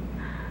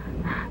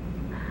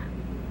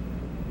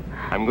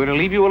 I'm going to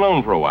leave you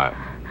alone for a while.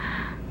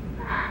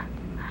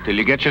 Till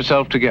you get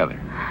yourself together.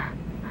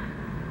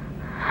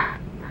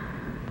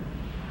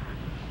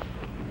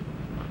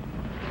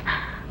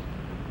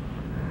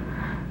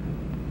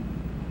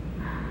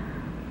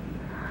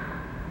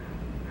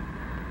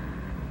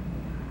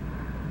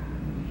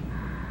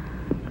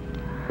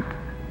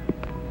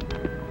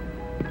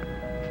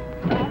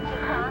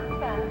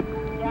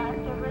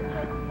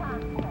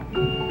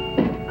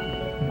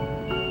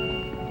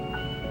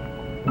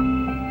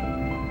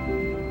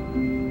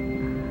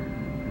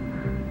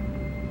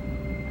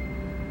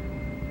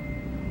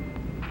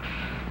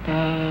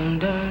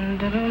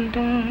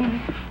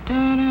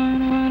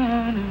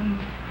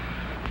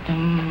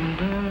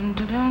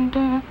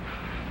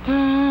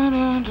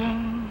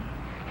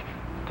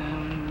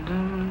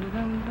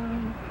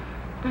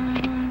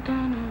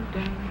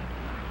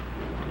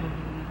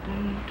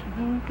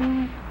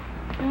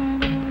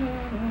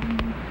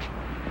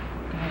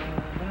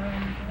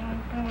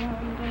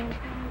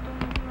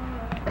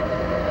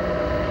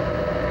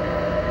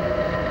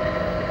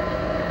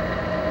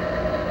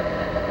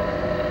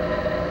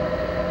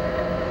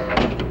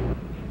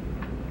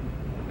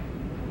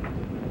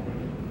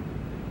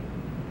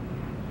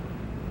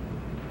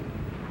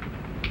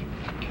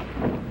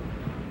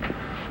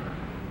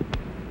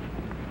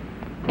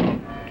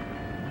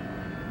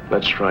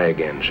 Let's try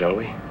again, shall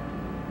we?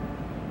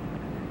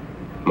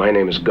 My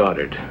name is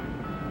Goddard.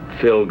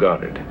 Phil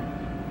Goddard.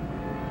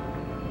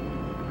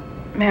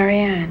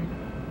 Marianne.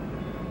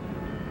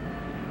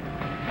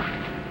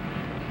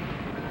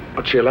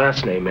 What's your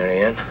last name,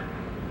 Marianne?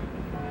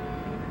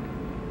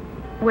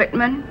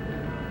 Whitman.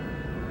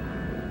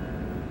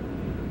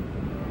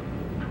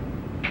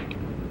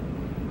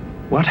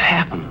 What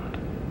happened?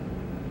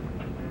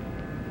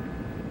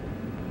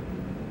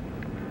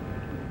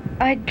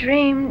 I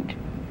dreamed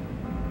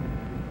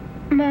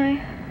my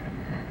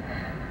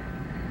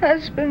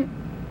husband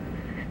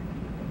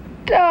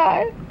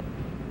died.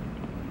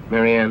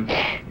 Marianne,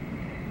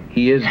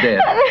 he is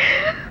dead.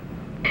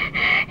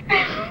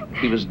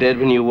 He was dead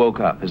when you woke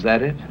up, is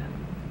that it?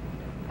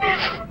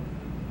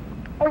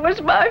 It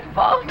was my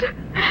fault.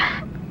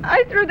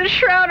 I threw the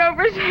shroud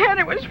over his head.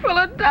 It was full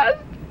of dust.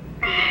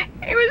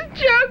 He was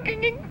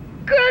choking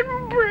and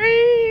couldn't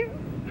breathe.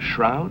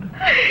 Shroud?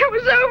 It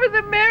was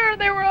over the mirror.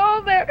 They were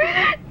all there.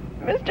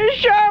 Mr.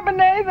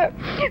 Charbonnet,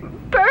 the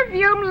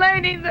perfume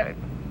lady,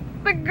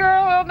 the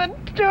girl on the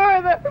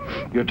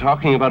tour, You're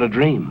talking about a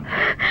dream.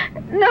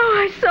 No,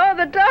 I saw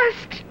the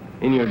dust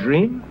In your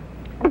dream?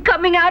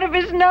 coming out of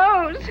his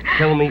nose.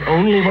 Tell me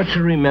only what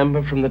you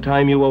remember from the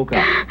time you woke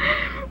up.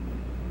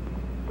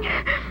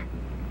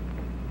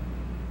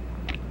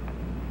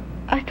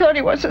 I thought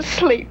he was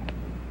asleep.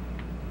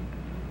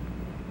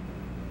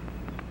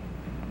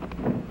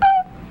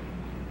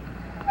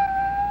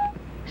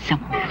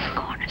 Someone in the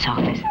coroner's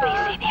office. They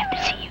say they have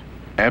to see you.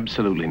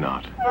 Absolutely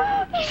not.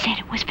 He said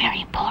it was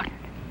very important.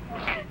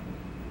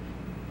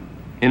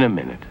 In a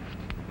minute.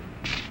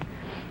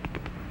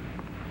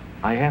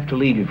 I have to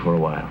leave you for a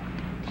while.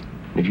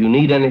 If you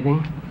need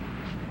anything,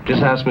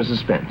 just ask Mrs.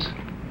 Spence.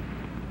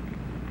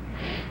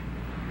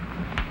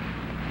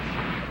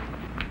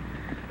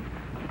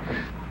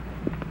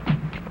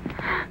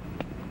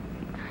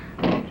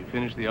 Did you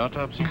finish the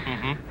autopsy?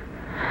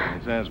 Mm-hmm.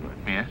 His asthma.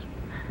 Yes.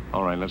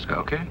 All right, let's go.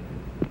 Okay.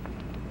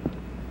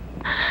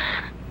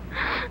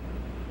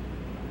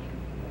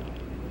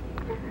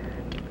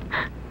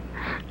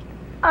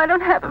 I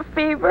don't have a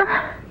fever.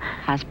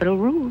 Hospital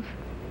rules.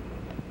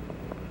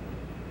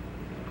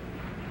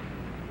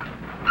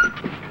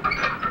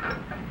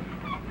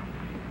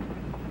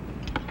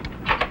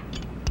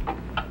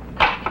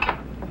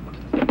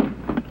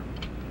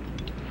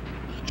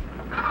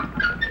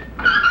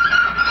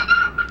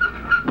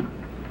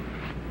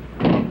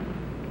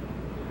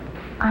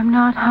 I'm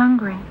not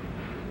hungry.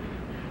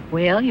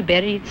 Well, you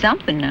better eat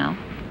something now.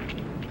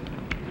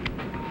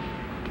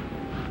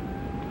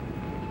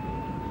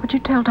 Would you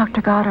tell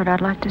Dr. Goddard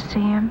I'd like to see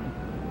him?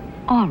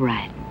 All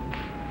right.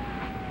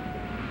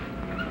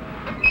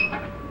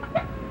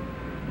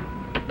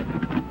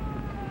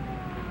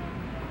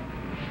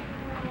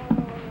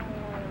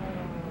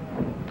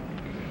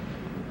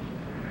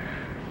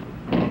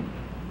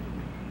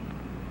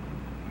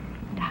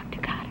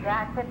 Dr. Goddard,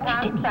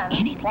 I didn't hear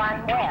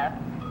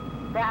anything.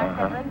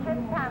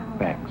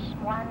 Thanks.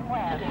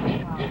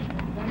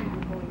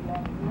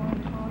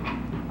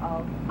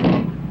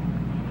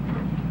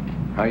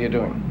 How you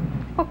doing?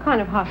 What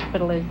kind of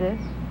hospital is this?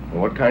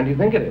 Well, what kind do you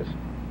think it is?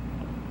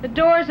 The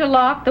doors are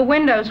locked, the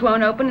windows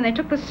won't open, and they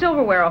took the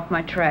silverware off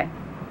my tray.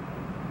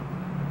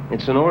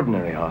 It's an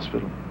ordinary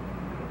hospital.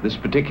 This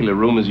particular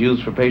room is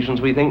used for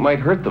patients we think might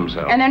hurt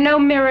themselves. And there are no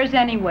mirrors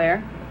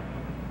anywhere.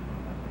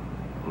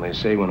 And they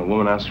say when a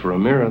woman asks for a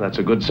mirror, that's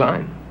a good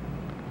sign.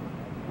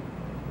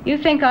 You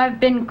think I've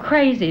been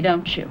crazy,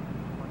 don't you?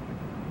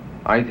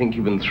 I think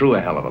you've been through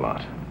a hell of a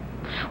lot.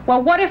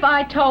 Well, what if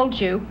I told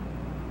you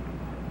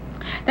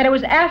that it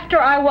was after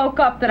I woke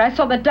up that I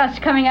saw the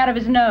dust coming out of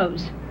his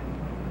nose?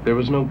 There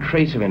was no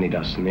trace of any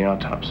dust in the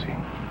autopsy.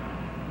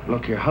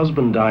 Look, your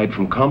husband died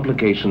from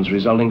complications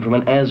resulting from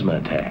an asthma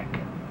attack.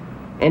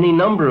 Any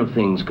number of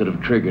things could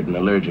have triggered an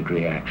allergic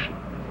reaction.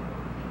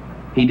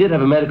 He did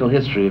have a medical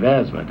history of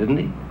asthma, didn't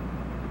he?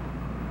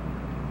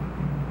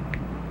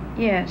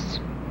 Yes.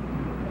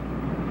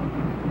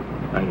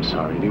 I'm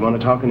sorry. Do you want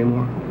to talk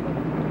anymore?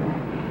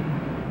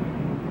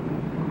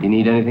 You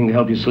need anything to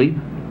help you sleep?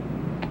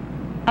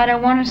 I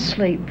don't want to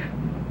sleep.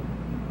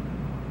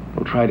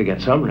 We'll try to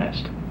get some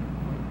rest.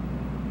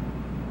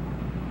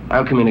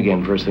 I'll come in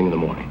again first thing in the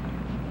morning.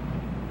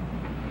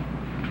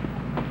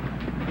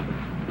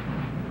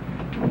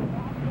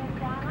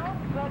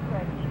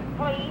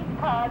 Please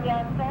call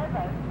your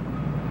service.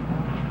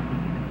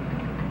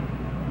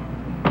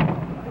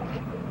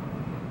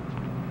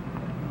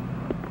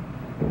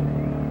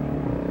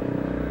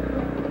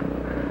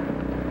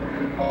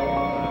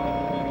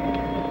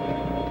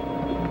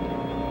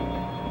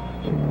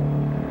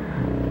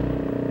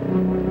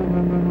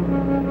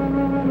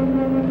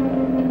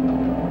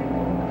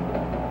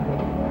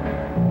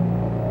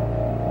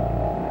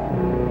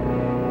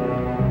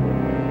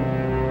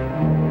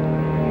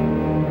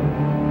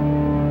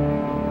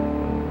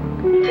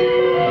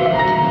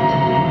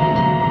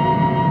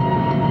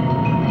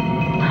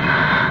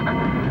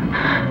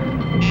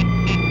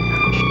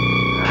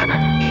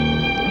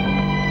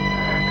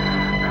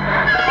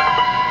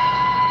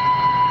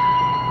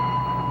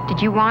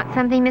 Do you want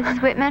something, Mrs.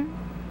 Whitman?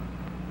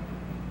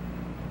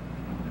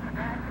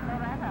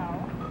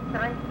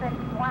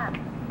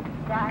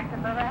 361. Dr.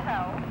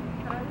 Barreto.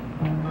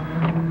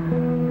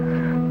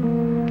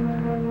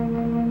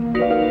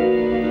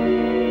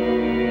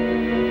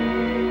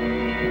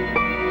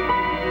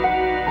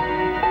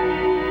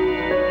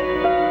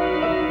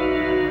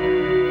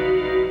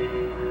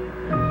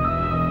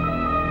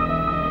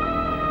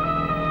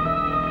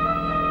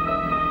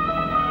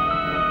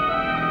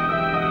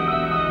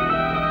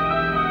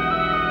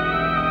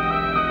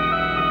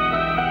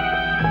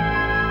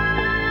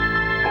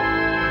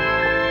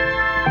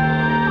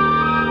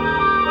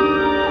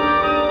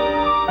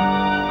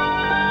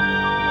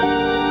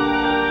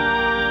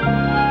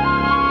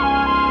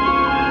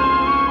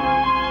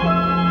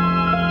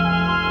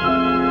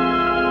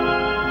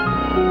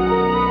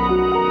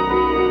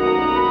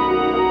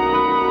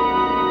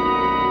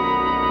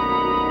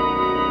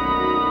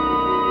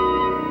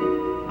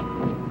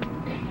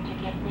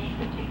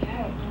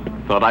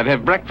 Thought I'd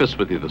have breakfast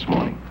with you this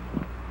morning.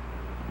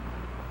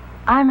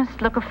 I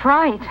must look a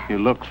fright. You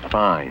look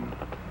fine.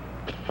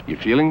 You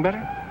feeling better?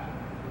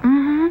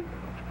 Mm-hmm.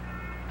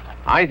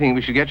 I think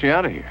we should get you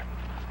out of here.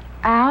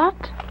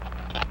 Out?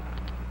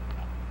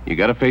 You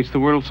gotta face the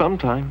world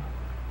sometime.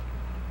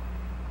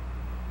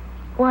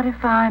 What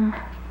if I'm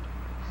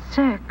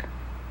sick?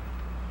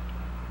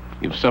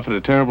 You've suffered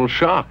a terrible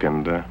shock,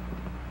 and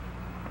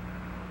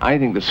I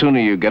think the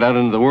sooner you get out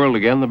into the world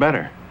again, the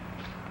better.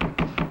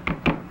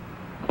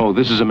 Oh,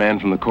 this is a man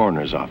from the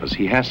coroner's office.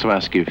 He has to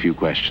ask you a few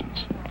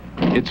questions.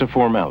 It's a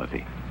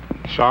formality.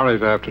 Sorry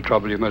to have to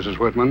trouble you, Mrs.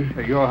 Whitman.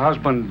 Your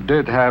husband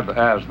did have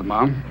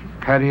asthma.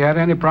 Had he had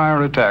any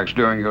prior attacks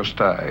during your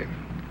stay?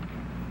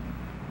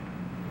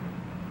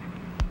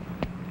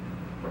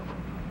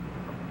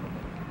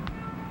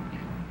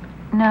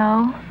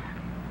 No.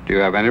 Do you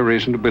have any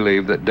reason to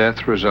believe that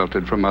death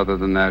resulted from other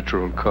than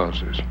natural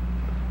causes?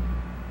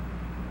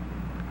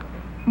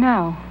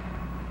 No.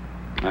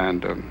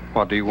 And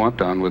what do you want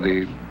done with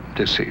the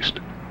deceased?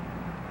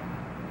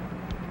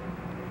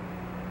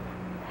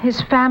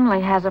 His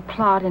family has a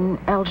plot in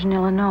Elgin,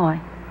 Illinois.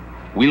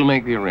 We'll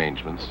make the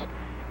arrangements,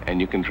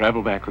 and you can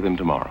travel back with him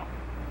tomorrow.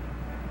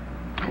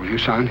 Will you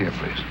sign here,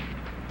 please?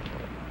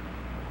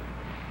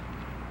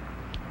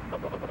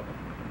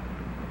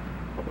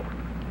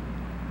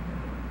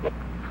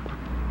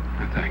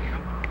 Thank you.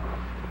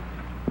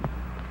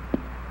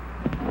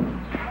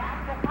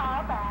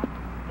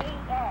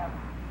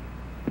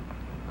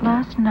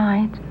 Last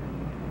night,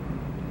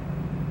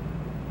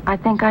 I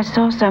think I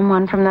saw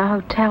someone from the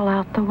hotel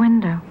out the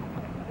window.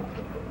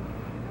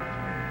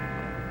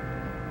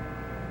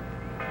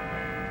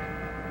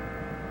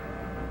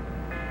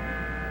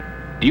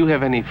 Do you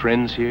have any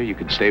friends here you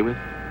could stay with?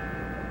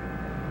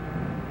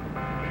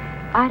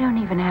 I don't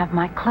even have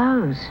my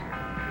clothes.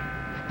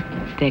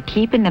 They're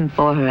keeping them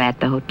for her at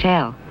the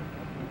hotel.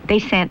 They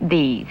sent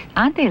these.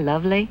 Aren't they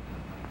lovely?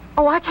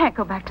 Oh, I can't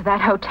go back to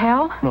that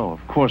hotel. No,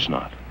 of course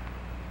not.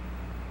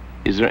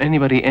 Is there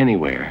anybody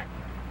anywhere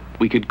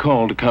we could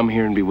call to come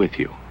here and be with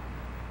you?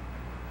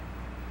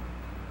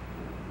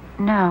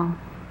 No.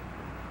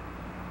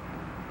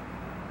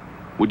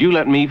 Would you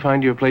let me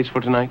find you a place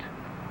for tonight?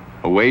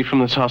 Away from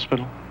this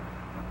hospital?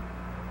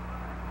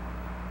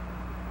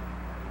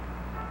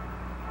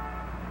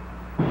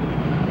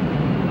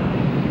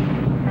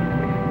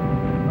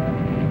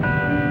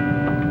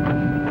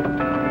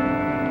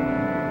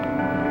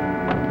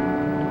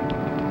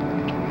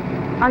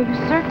 Are you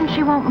certain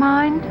she won't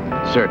mind?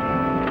 Certain.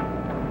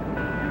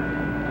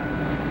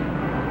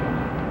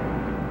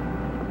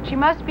 She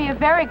must be a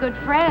very good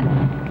friend.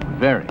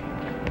 Very.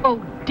 Oh,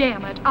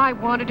 damn it. I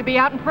wanted to be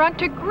out in front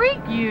to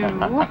greet you.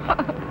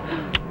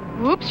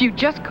 Oops, you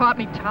just caught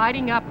me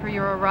tidying up for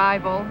your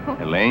arrival.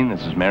 Elaine,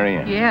 this is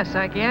Marianne. Yes,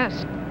 I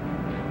guess.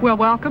 Well,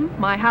 welcome.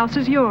 My house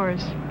is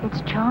yours.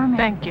 It's charming.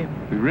 Thank you.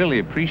 We really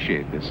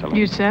appreciate this, Elaine.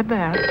 You said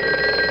that.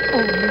 Oh,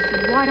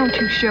 listen, why don't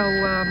you show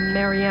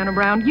Marianne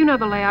around? You know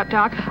the layout,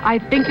 Doc. I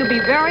think you'll be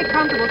very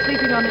comfortable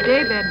sleeping on the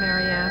daybed,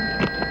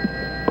 Marianne.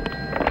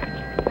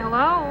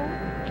 Hello?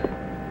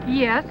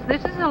 Yes,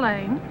 this is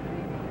Elaine.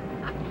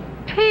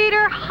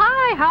 Peter,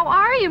 hi, how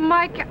are you,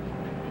 Mike?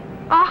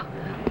 Oh,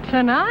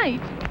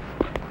 tonight.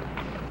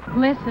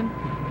 Listen,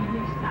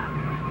 he's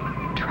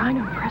trying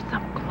to impress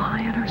some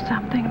client or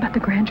something about the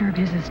grandeur of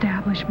his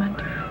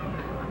establishment.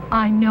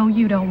 I know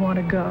you don't want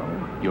to go.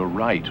 You're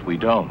right, we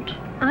don't.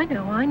 I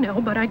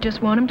know, but I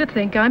just want him to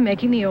think I'm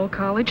making the old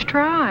college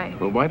try.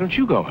 Well, why don't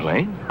you go,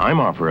 Elaine? I'm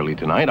off early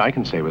tonight. I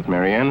can stay with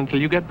Marianne until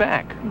you get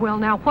back. Well,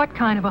 now, what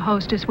kind of a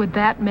hostess would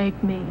that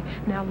make me?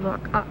 Now,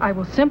 look, I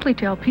will simply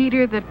tell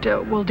Peter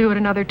that we'll do it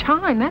another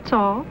time, that's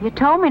all. You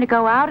told me to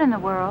go out in the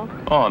world.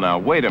 Oh, now,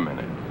 wait a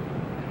minute.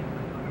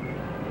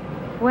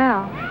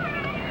 Well,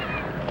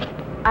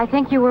 I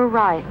think you were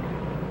right.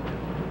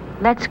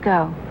 Let's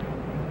go.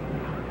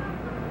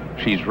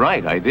 She's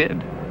right, I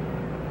did.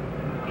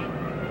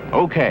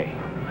 Okay.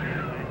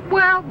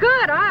 Well,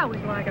 good. I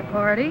always like a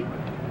party.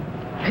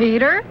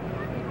 Peter?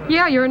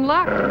 Yeah, you're in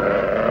luck.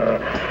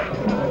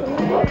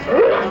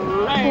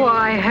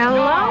 Why,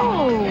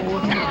 hello.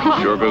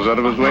 Sure goes out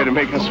of his way to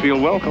make us feel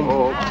welcome.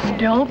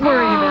 Don't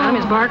worry about him.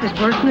 His bark is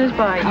bursting his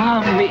bite.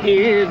 Come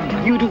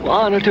in. You do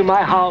honor to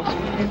my house,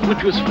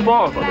 which was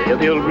formerly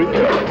of ill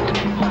repute.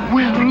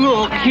 Well,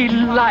 look, he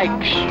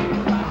likes you.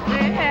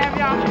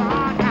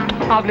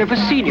 I've never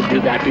seen him do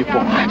that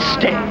before.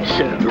 Stay,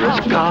 Cerberus.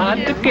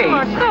 Guard the gate.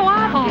 So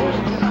obvious.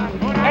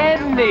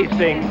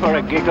 Anything for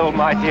a giggle,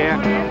 my dear.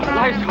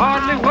 Life's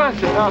hardly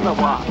worth it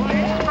otherwise.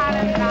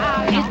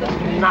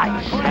 It's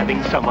nice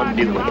having someone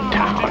new in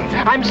town.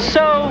 I'm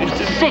so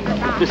sick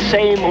of the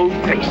same old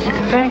faces.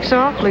 Thanks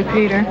awfully,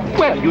 Peter.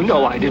 Well, you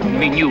know I didn't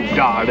mean you,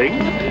 darling.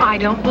 I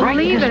don't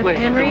believe it.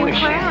 Henry and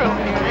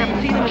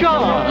Clara.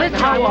 John,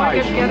 how are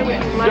you?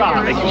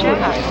 Darling, good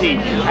to see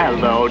you.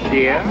 Hello,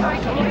 dear.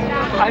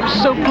 I'm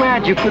so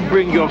glad you could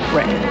bring your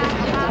friends.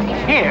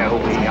 Here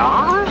we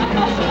are.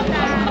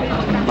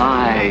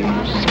 My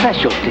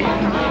specialty.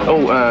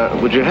 Oh,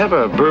 would you have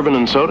a bourbon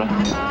and soda?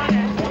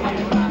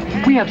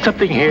 We have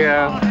something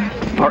here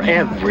for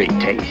every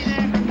taste.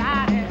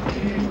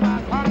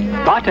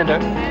 Bartender,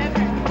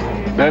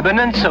 bourbon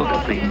and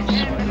soda, please.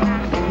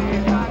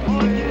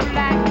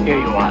 Here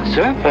you are,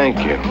 sir. Thank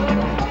you.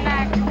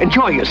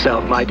 Enjoy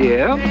yourself, my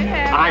dear.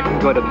 I'm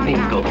going to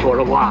mingle for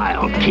a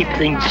while, keep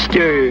things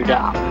stirred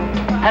up.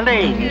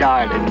 Helene,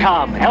 darling,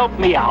 come, help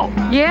me out.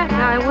 Yes,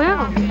 I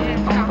will.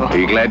 Are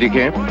you glad you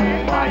came?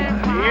 My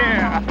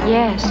dear.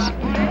 Yes.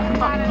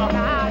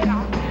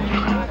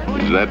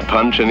 Is that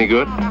punch any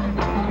good?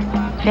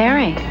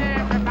 Very.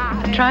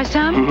 Try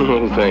some?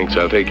 Oh, thanks.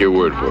 I'll take your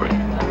word for it.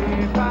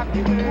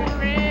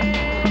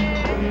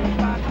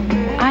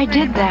 I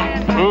did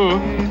that.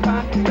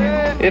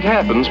 It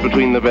happens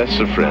between the best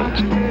of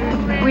friends.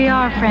 We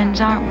are friends,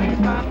 aren't we?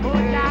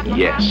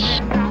 Yes.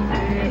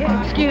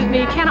 Excuse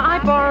me, can I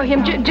borrow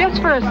him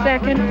just for a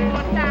second?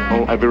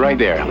 Oh, I'll be right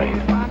there,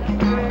 Helene.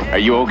 Are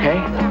you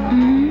okay?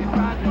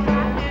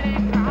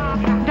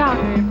 Doc,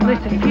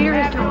 listen, Peter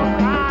has told me.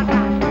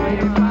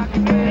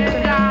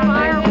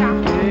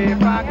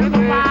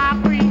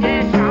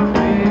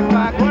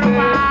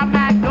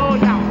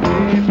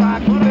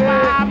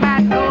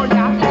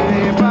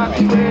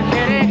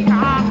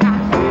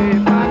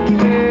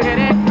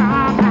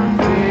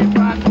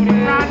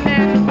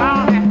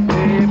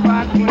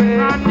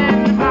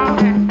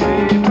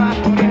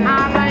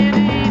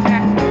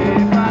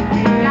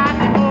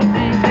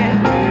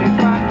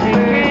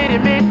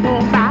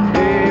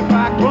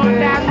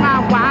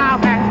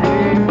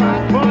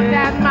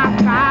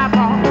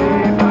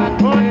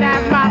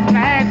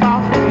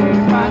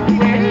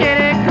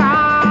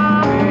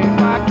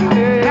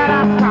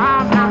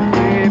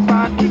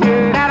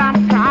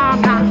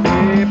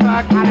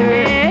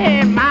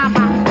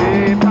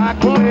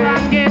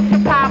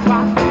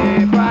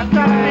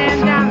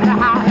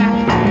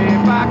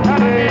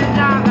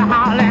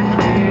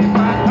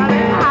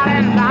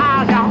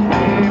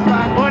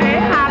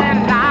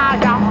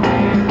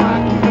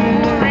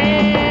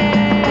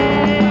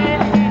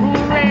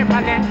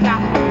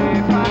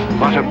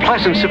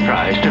 Pleasant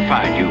surprise to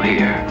find you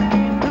here.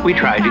 We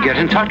tried to get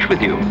in touch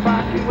with you.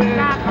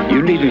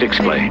 You needn't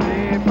explain.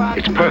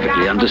 It's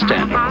perfectly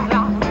understandable.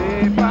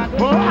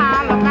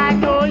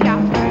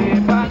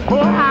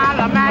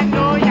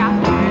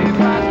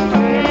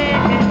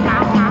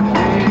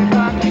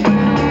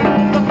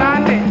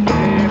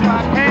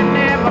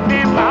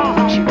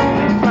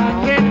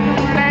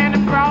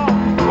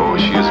 Oh,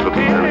 she is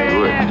looking very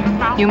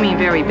good. You mean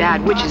very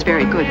bad, which is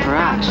very good for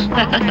us.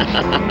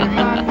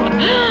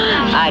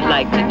 I'd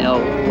like to know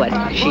what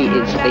she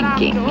is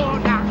thinking.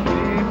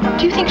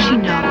 Do you think she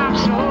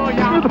knows?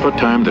 Not about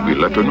time that we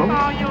let her know.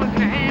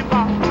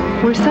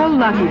 We're so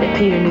lucky that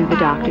Peter knew the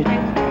doctor.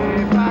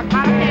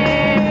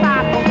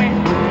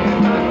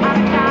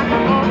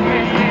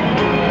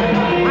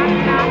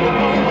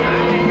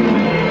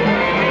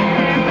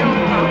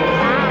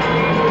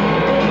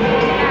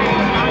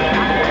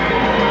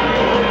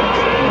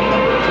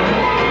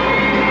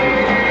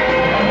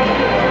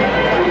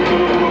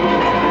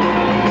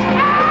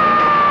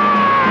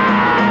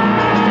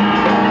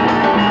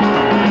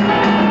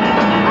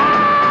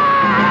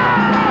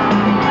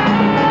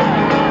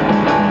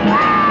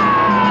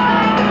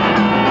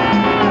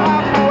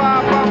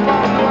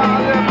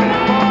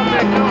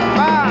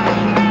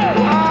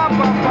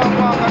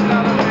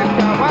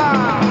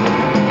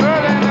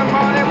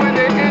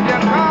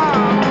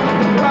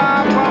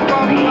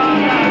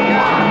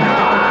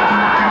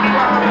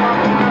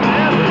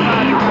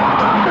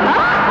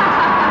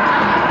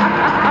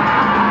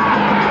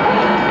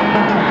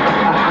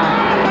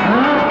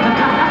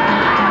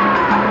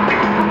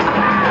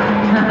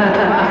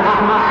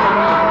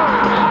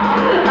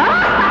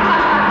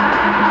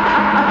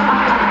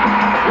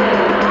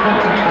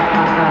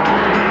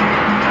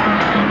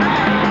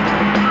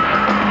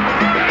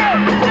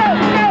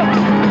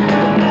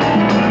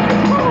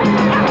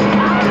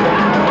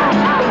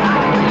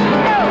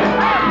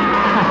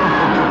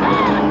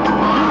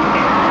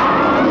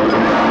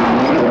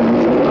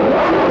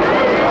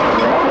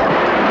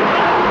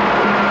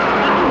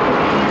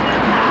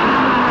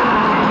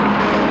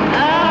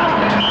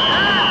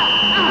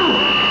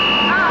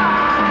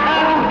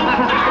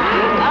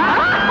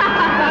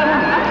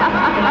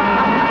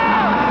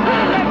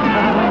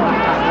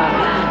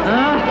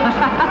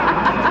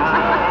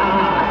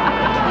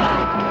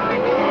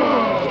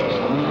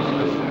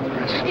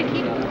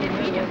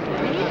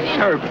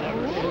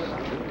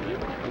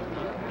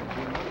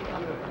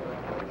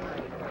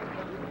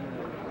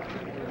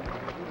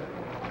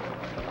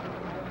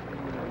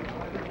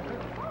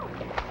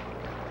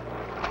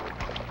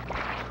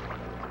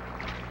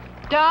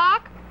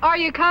 Doc, are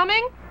you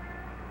coming?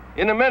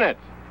 In a minute.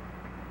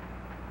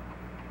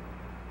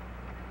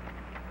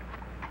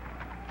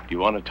 Do you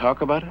want to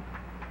talk about it?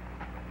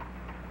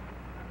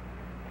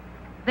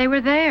 They were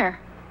there.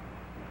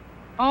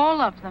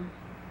 All of them.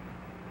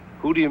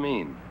 Who do you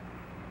mean?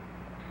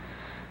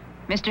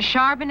 Mr.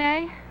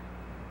 Charbonnet,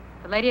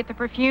 the lady at the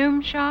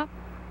perfume shop,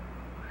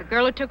 the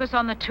girl who took us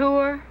on the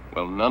tour.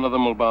 Well, none of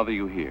them will bother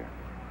you here.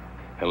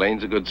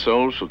 Helene's a good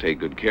soul. She'll take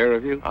good care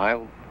of you.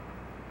 I'll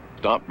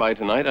stop by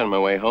tonight on my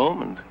way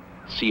home and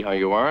see how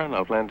you are, and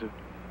I'll plan to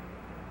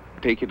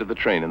take you to the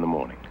train in the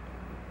morning.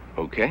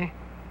 Okay?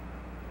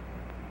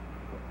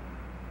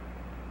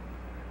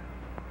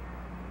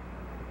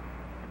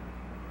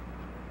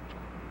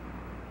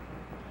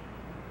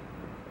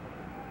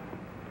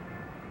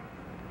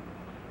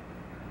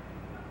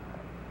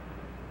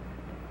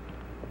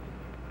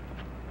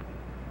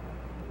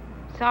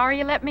 Sorry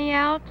you let me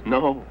out?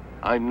 No,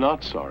 I'm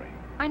not sorry.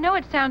 I know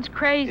it sounds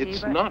crazy,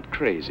 It's but... not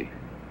crazy.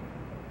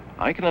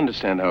 I can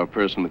understand how a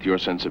person with your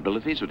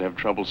sensibilities would have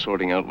trouble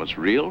sorting out what's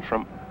real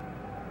from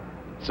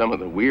some of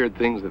the weird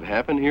things that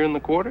happen here in the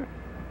quarter.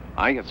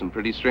 I get some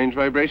pretty strange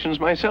vibrations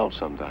myself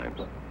sometimes.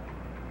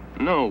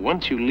 No,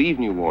 once you leave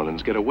New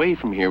Orleans, get away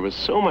from here where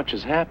so much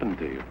has happened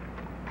to you,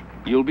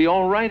 you'll be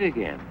all right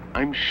again,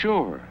 I'm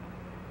sure.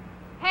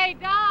 Hey,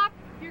 Doc,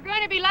 you're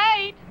going to be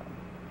late.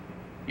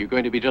 You're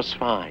going to be just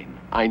fine.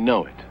 I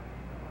know it.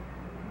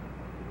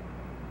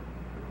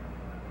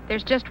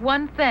 There's just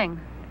one thing.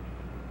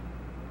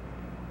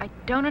 I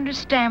don't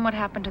understand what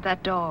happened to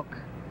that dog.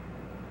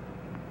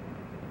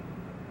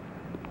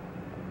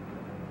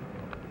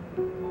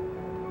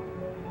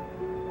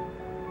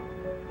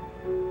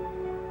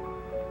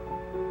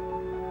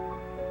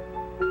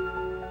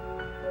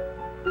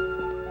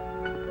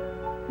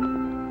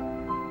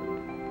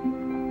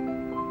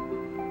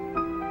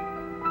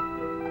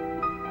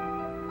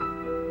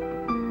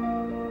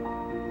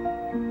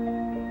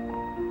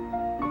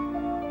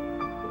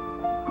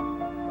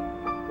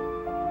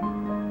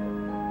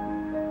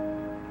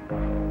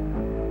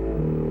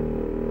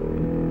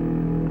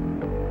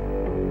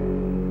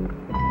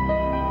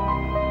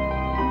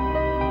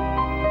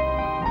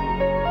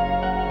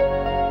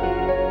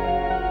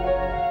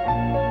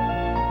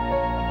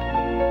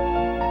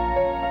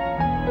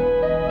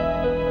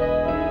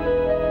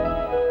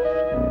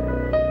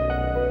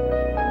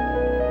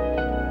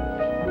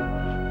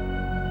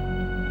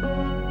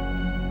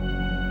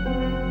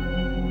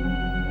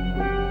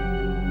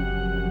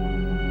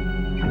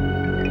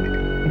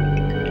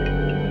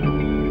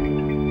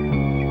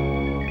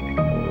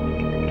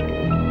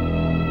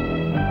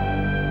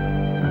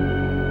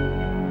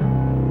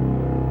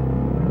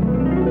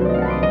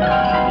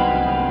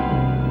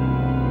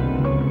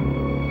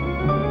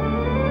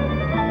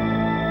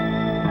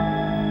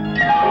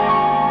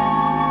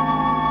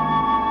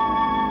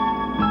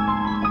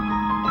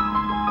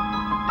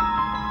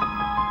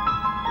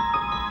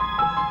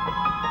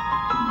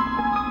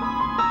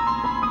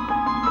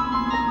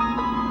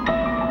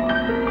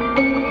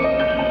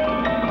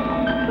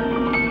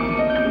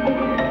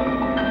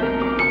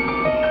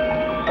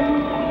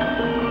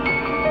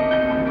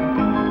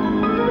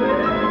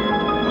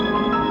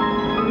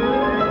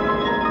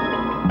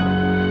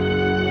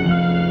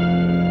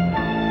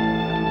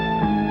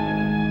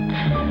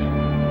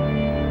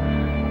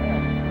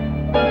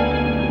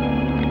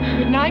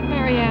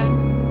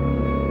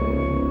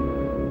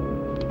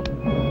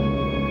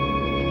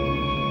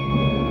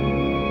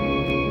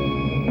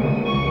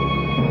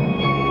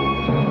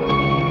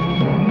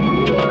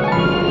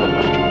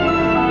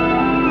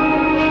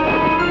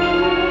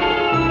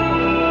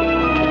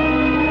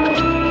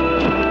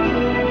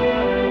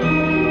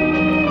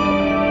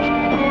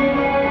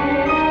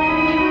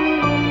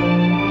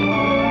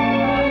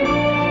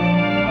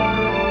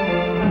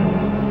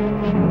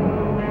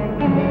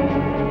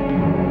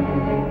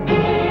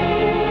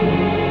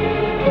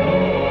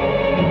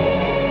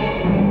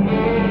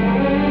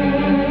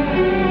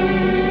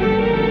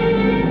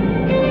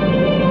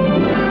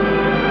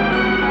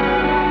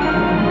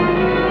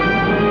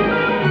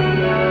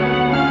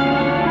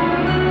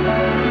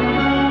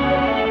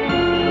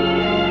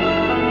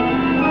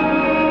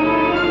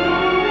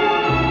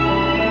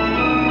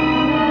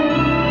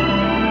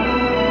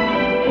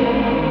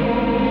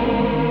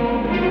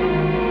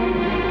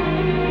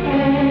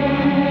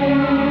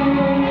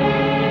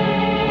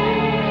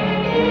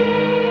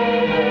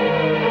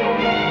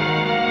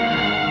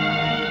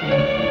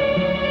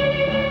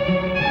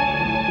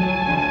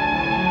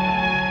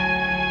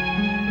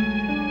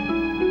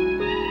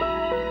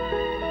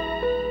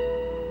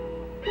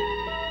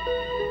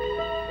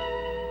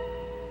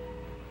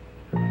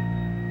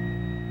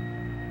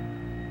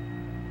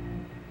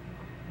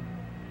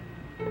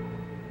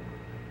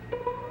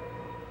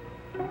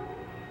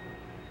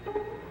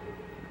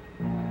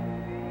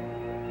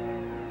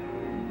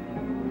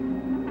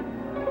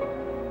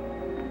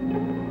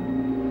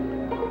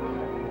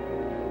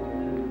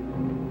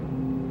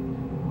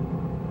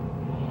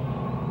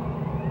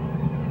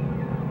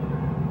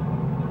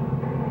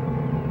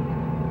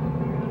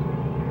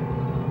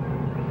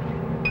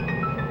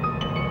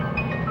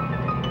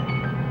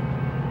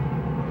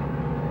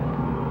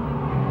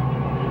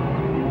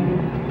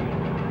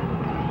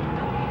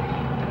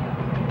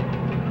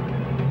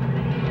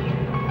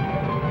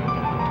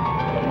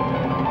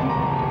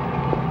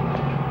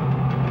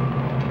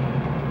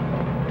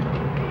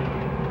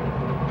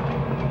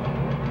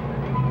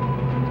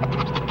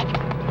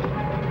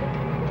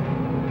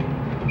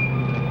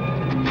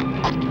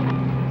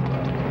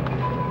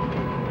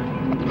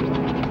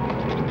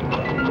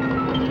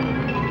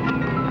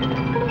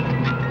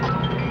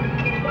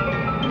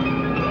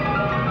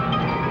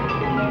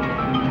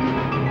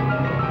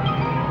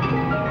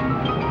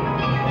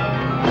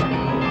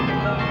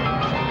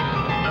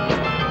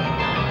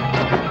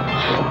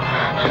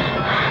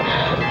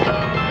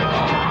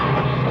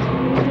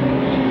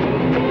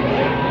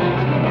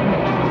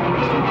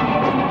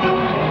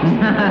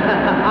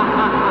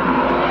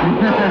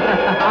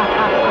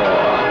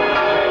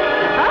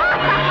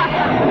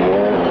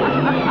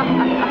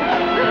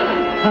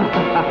 For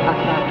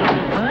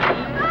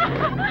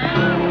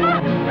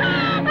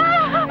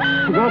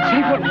God's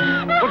sake,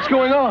 what's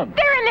going on?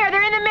 They're in there.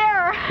 They're in the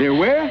mirror. They're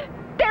where?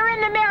 They're in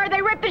the mirror.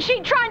 They ripped the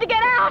sheet trying to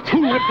get out.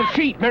 Who ripped the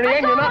sheet?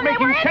 Marianne, you're not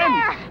making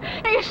sense.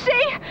 There. You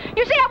see?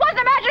 I wasn't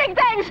imagining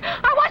things.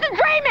 I wasn't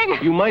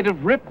dreaming. You might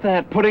have ripped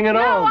that, putting it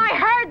on. No, I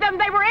heard them.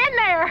 They were in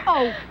there.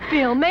 Oh,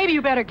 Phil, maybe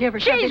you better give her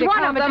something She's to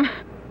one of calm them.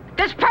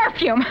 This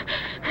perfume.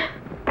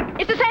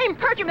 It's the same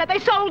perfume that they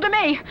sold to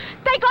me.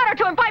 They got her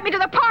to invite me to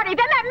the party.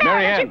 Then that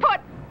mirror that she put...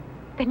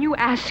 Then you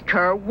ask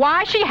her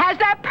why she has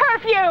that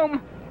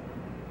perfume.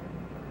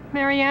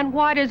 Marianne,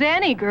 why does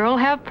any girl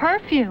have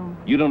perfume?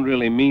 You don't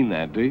really mean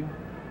that, do you?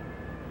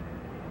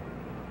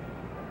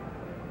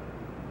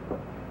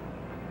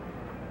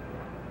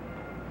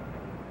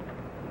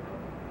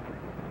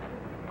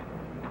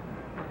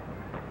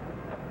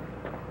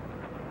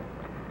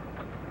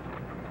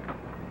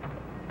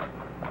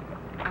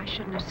 I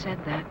shouldn't have said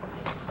that.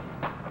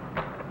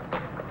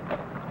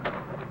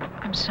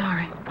 I'm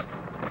sorry.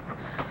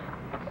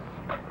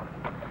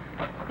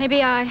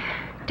 Maybe I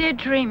did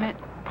dream it.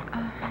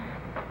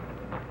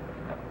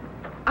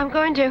 I'm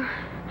going to...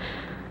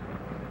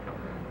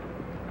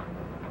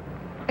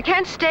 I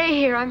can't stay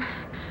here. I'm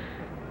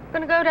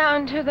going to go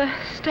down to the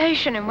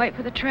station and wait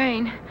for the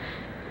train.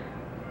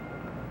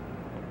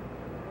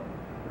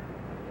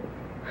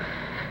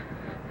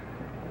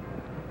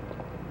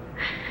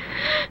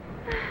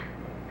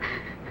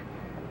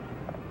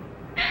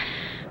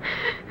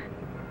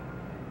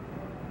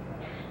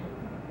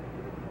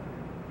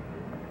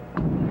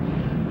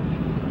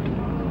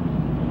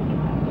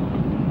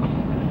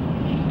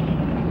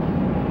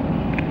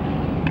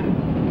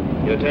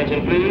 Your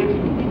attention, please.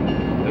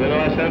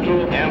 Illinois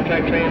Central,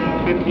 Amtrak train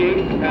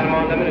 58,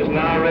 Panama limit is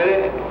now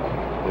ready.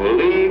 We'll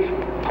leave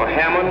for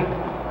Hammond,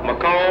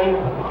 Macomb,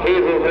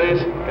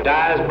 Hazelhurst,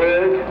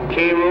 Dyersburg,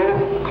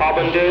 Cairo,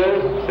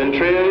 Carbondale,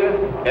 Centralia,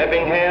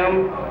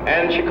 Effingham,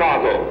 and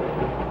Chicago.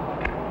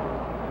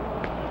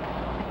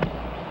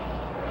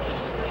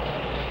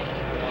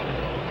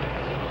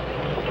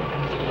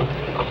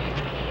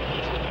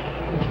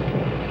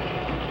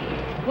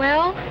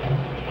 Well?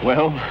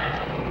 Well,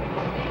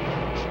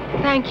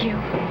 Thank you.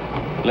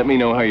 let me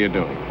know how you're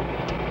doing.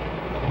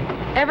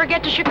 Ever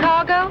get to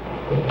Chicago?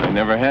 I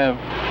never have.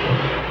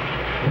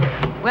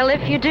 Well,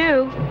 if you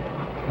do,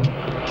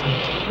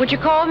 would you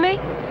call me?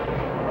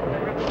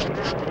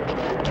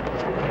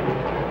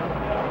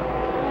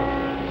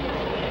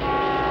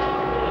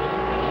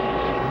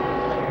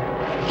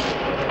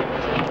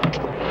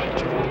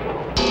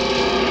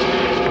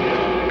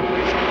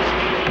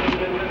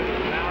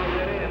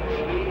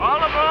 All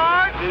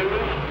aboard!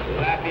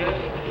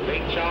 Lafayette,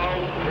 Lake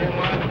Charles,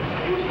 Fremont,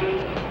 Houston,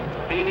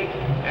 Phoenix,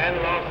 and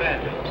Los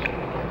Angeles.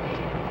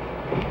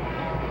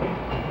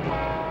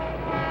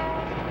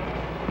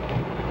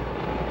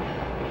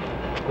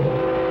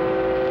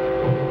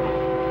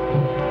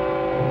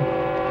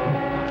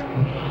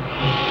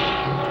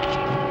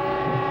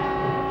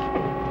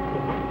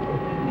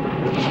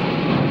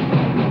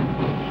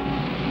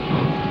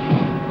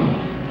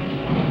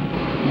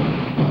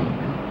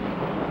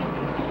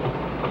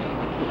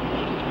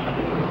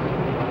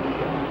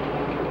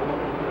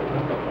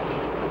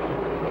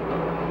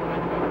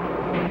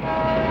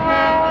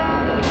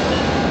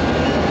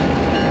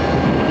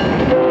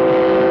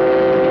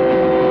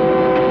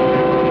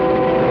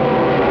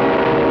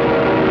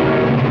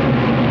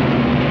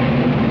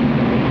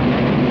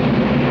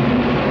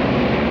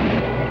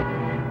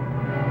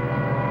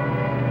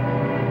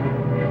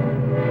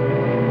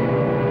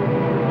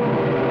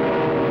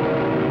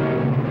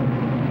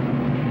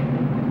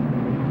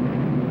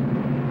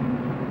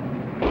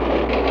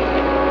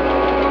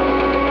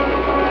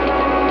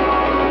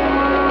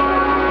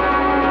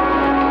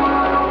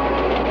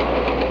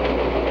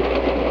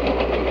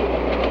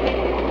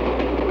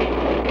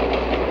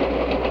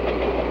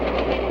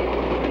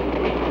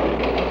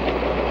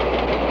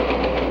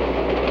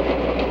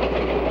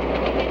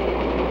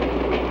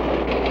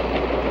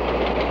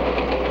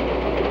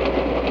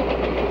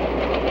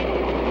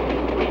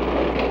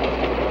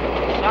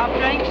 Soft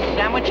drinks,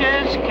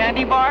 sandwiches,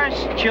 candy bars,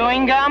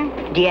 chewing gum.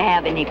 Do you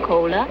have any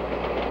cola?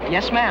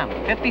 Yes, ma'am.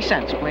 50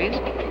 cents, please.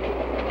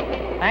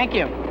 Thank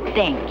you.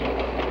 Thank you.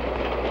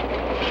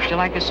 Would you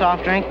like a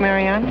soft drink,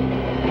 Marianne?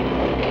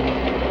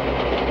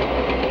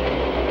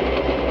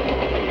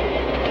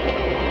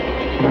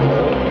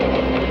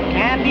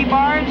 Candy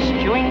bars,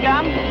 chewing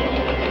gum,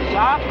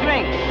 soft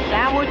drinks,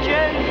 sandwiches,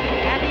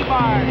 candy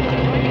bars,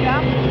 chewing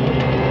gum.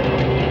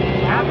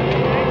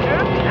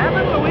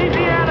 Hammond,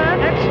 Louisiana,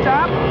 next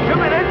stop, 2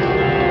 minutes,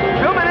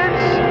 2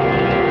 minutes,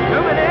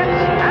 2 minutes,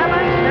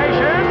 Hammond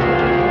Station,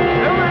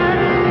 2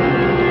 minutes.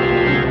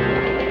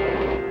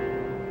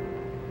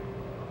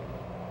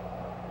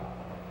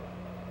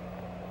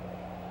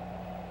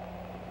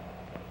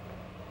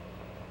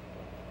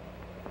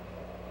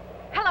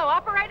 Hello,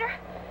 operator.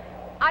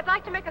 I'd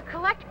like to make a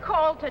collect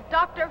call to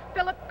Dr.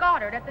 Philip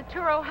Goddard at the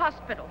Touro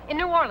Hospital in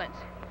New Orleans.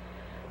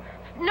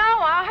 No,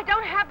 I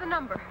don't have the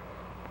number.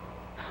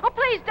 Oh,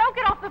 please, don't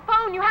get off the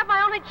phone. You have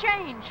my only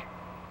change.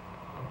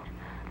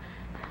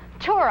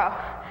 Arturo.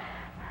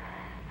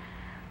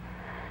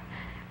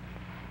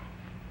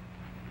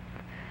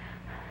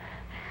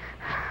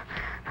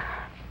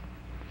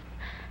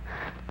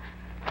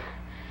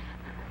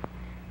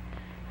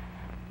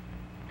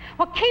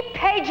 Well, keep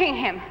paging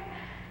him.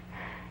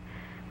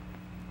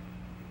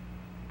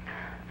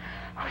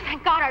 Oh,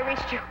 thank God I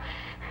reached you.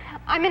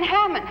 I'm in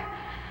Hammond.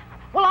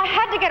 Well, I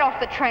had to get off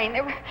the train.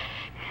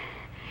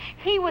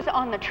 He was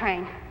on the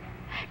train.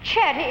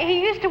 Chet,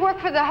 he used to work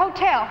for the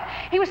hotel.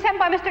 He was sent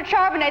by Mr.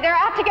 Charbonnet. They're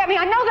out to get me.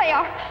 I know they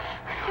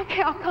are.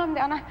 Okay, I'll calm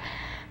down.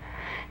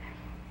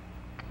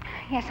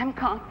 Yes, I'm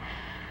calm.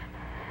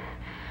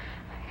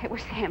 It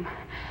was him.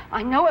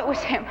 I know it was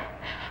him.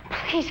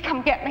 Please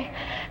come get me.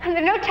 And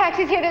there are no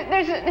taxis here.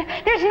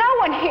 There's no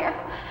one here.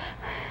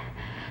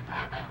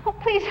 Oh,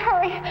 please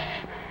hurry.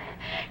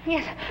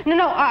 Yes.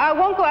 No, I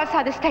won't go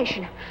outside the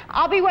station.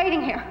 I'll be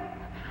waiting here.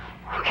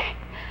 Okay.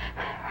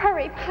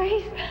 Hurry,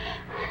 please.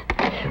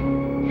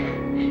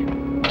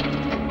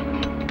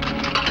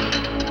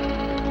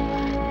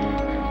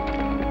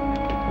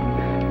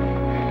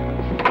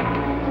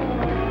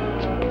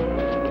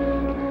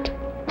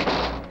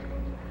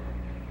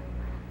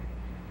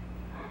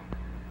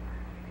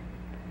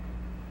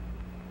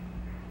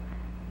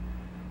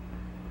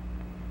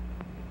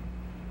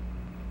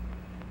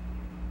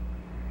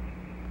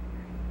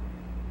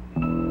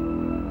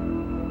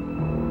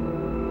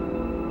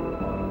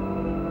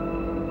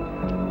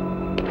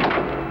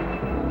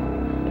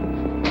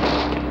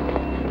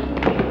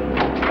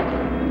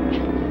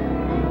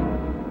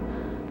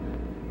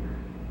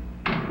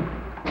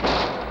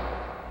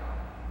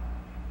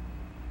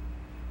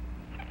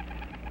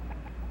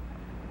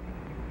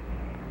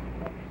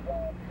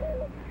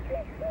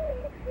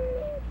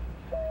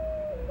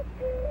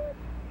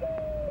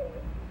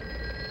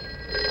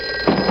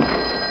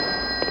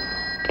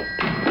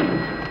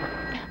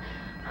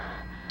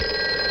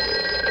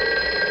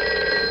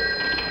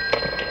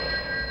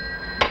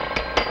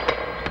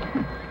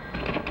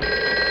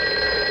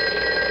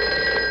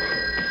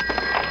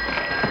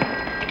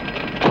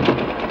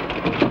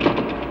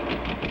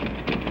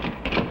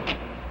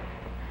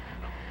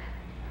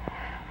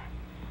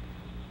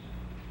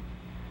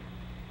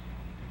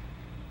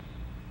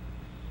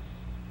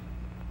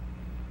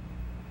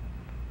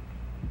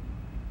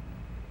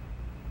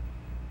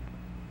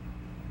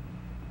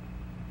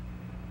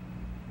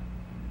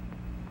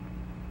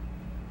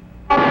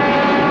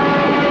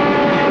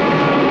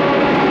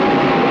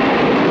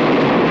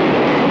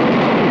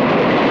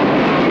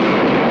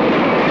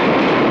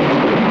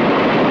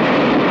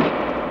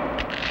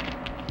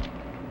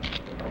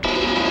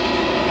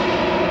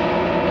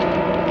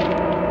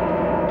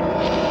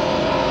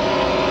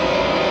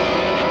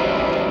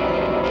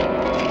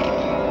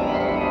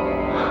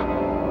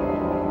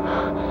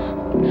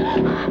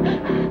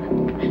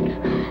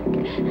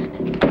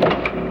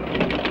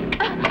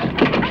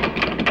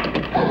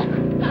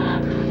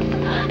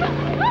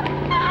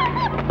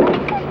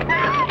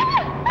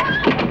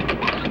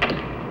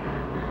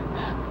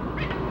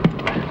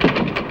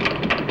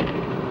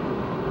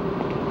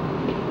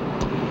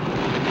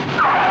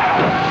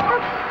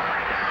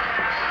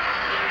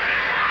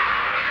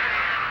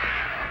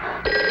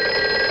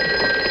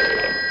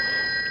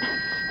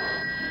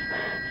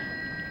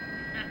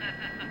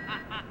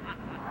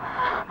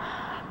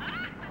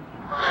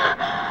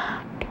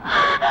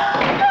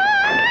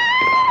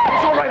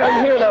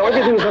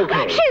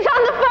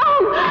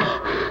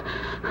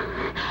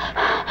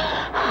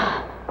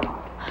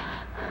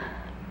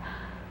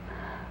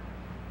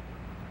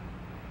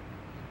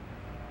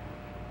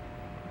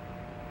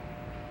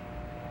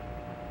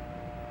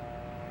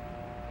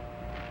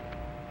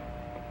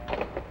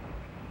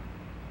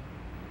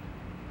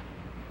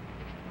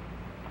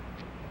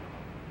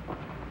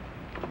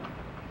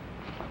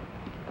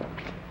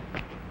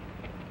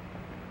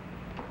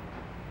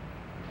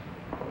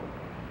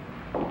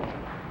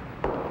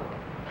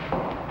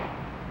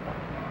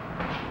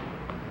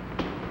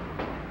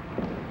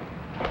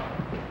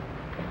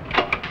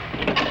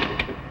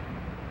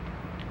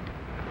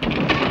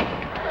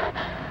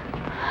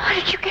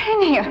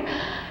 Here.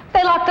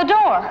 They locked the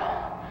door.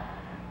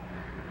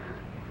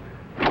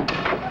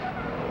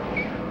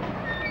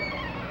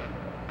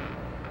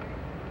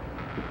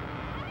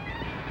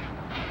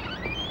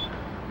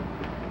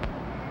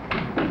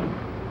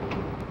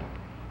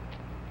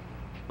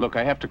 Look,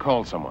 I have to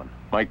call someone.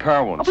 My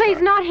car won't Please,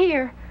 start. not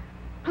here.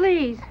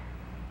 Please.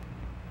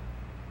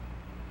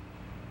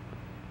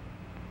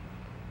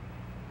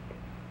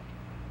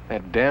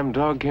 That damn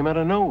dog came out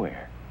of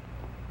nowhere.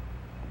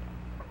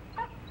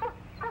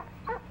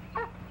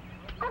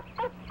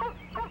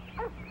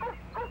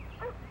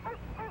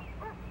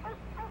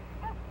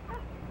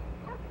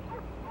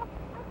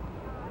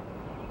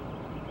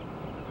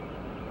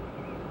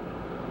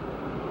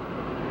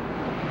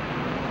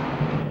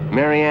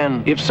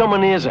 Marianne, if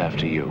someone is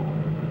after you,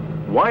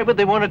 why would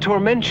they want to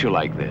torment you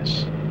like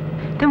this?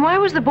 Then why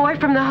was the boy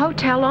from the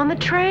hotel on the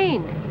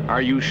train?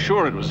 Are you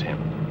sure it was him?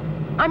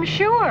 I'm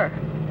sure.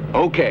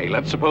 Okay,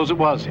 let's suppose it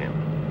was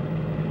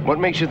him. What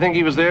makes you think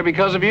he was there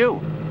because of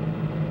you?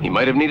 He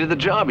might have needed the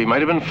job. He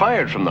might have been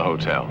fired from the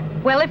hotel.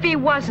 Well, if he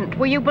wasn't,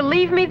 will you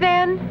believe me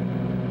then?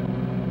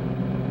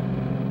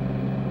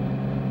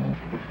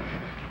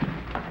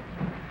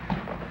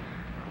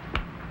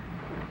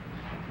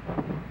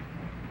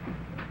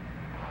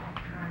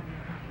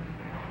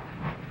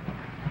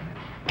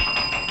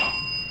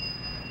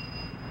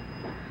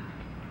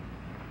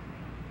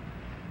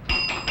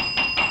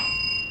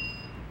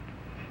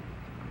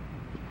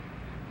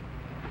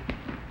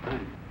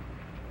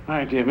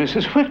 My dear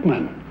Mrs.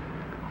 Whitman,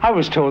 I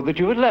was told that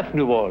you had left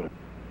New Orleans.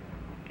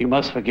 You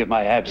must forgive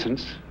my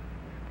absence.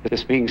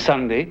 This being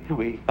Sunday,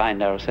 we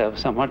find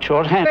ourselves somewhat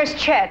short-handed. Where's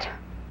Chet?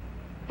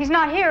 He's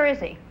not here, is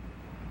he?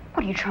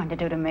 What are you trying to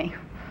do to me?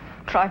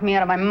 Drive me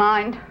out of my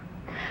mind?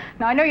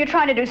 Now, I know you're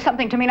trying to do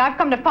something to me, and I've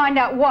come to find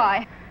out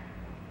why.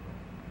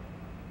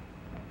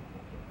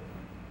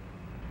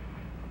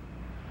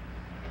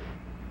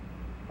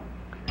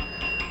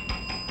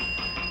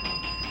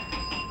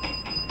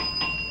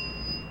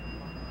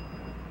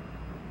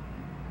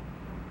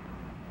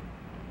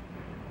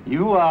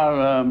 You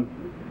are,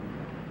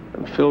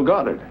 Phil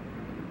Goddard.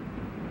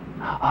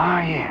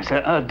 Ah, yes,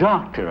 a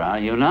doctor, are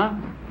you not?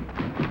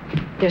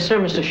 Yes, sir,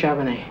 Mr.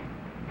 Charbonnet.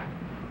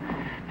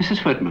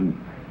 Mrs. Whitman,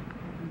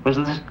 was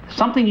there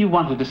something you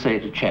wanted to say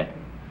to Chet?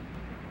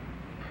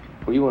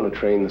 Were you on a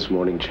train this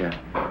morning, Chet?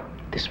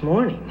 This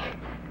morning?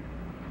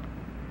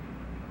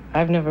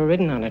 I've never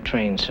ridden on a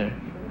train, sir.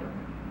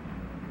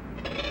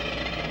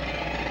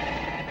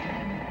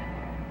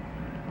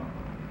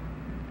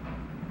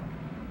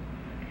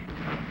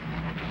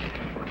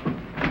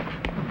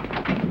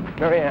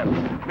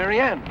 Marianne!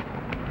 Marianne!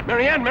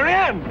 Marianne!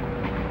 Marianne!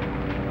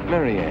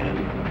 Marianne.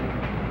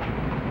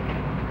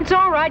 It's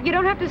all right. You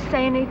don't have to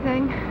say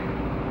anything.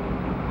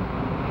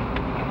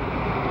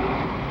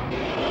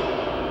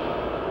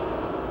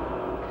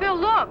 Phil,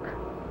 look.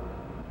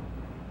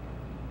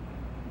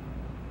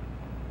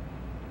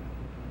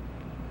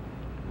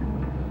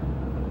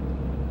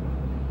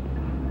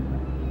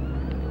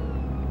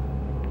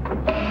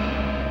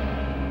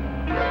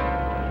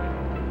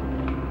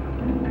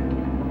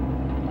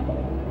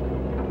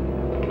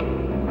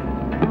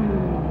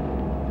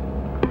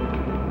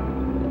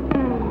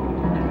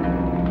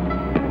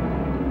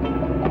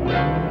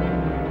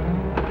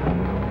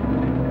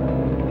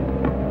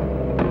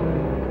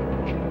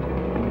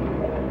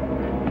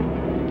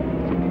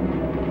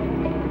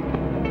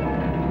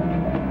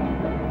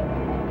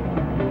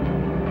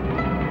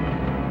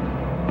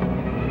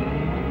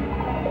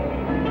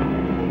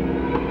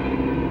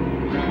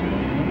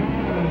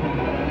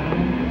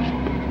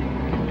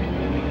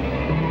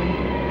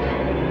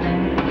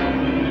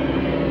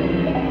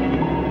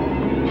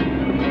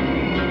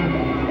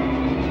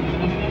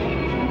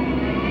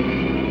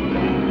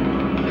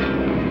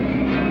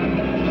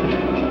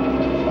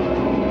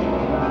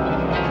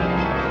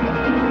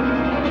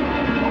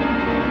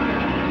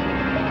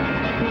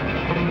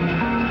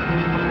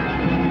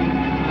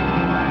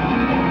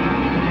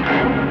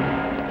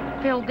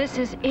 This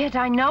is it.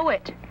 I know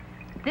it.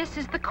 This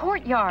is the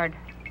courtyard.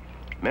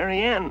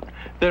 Marianne,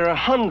 there are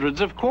hundreds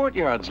of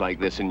courtyards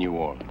like this in New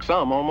Orleans.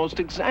 Some almost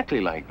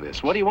exactly like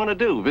this. What do you want to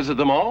do? Visit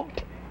them all?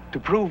 To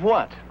prove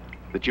what?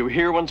 That you were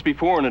here once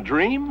before in a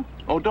dream?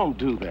 Oh, don't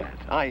do that.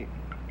 I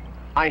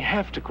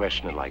have to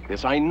question it like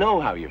this. I know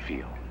how you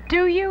feel.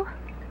 Do you?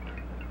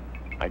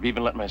 I've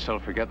even let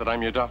myself forget that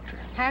I'm your doctor.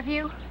 Have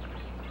you?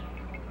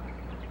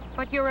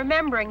 But you're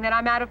remembering that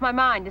I'm out of my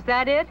mind. Is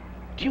that it?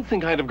 Do you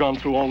think I'd have gone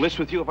through all this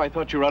with you if I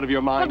thought you were out of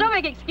your mind? Well, don't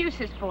make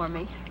excuses for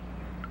me.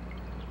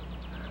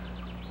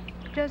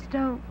 Just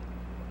don't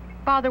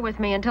bother with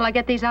me until I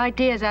get these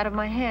ideas out of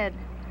my head.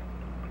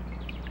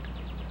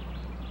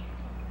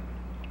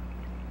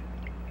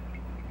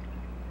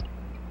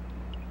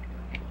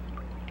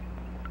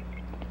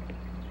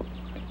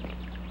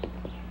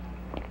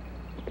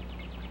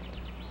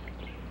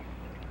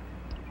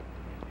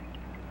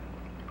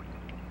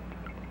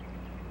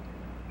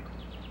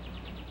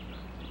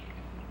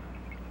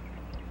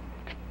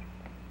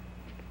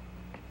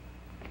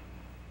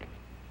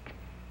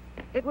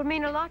 It would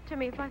mean a lot to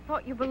me if I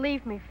thought you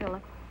believed me,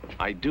 Philip.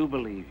 I do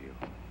believe you.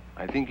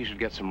 I think you should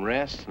get some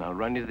rest, and I'll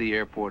run you to the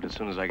airport as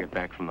soon as I get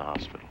back from the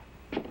hospital.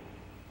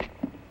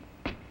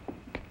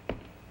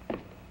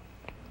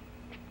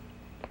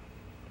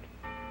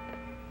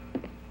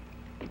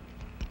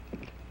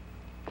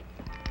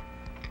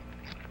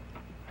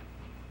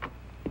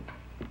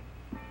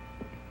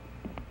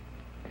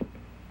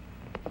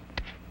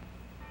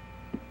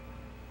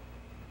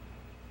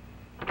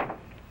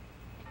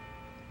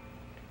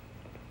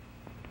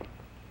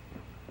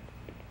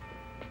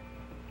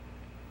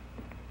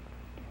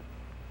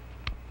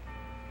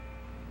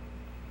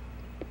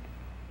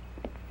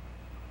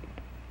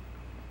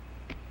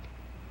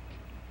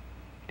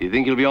 Do you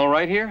think you'll be all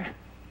right here?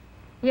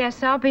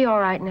 Yes, I'll be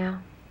all right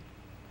now.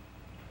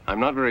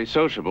 I'm not very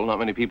sociable. Not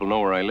many people know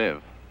where I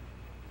live.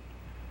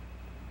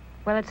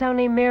 Well, it's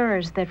only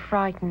mirrors that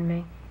frighten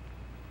me.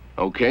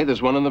 Okay, there's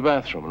one in the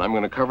bathroom, and I'm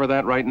going to cover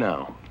that right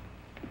now.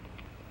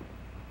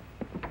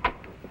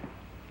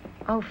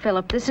 Oh,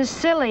 Philip, this is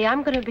silly.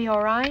 I'm going to be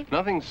all right.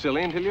 Nothing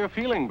silly until you're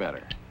feeling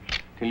better.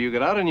 Till you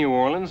get out of New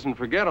Orleans and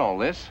forget all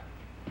this.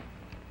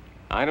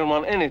 I don't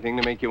want anything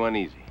to make you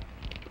uneasy.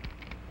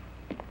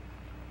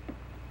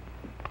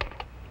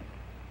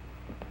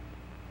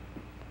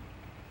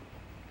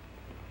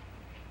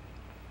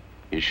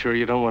 You sure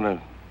you don't want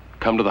to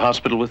come to the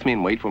hospital with me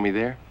and wait for me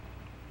there?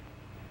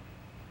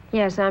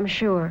 Yes, I'm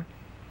sure.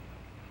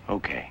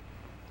 Okay.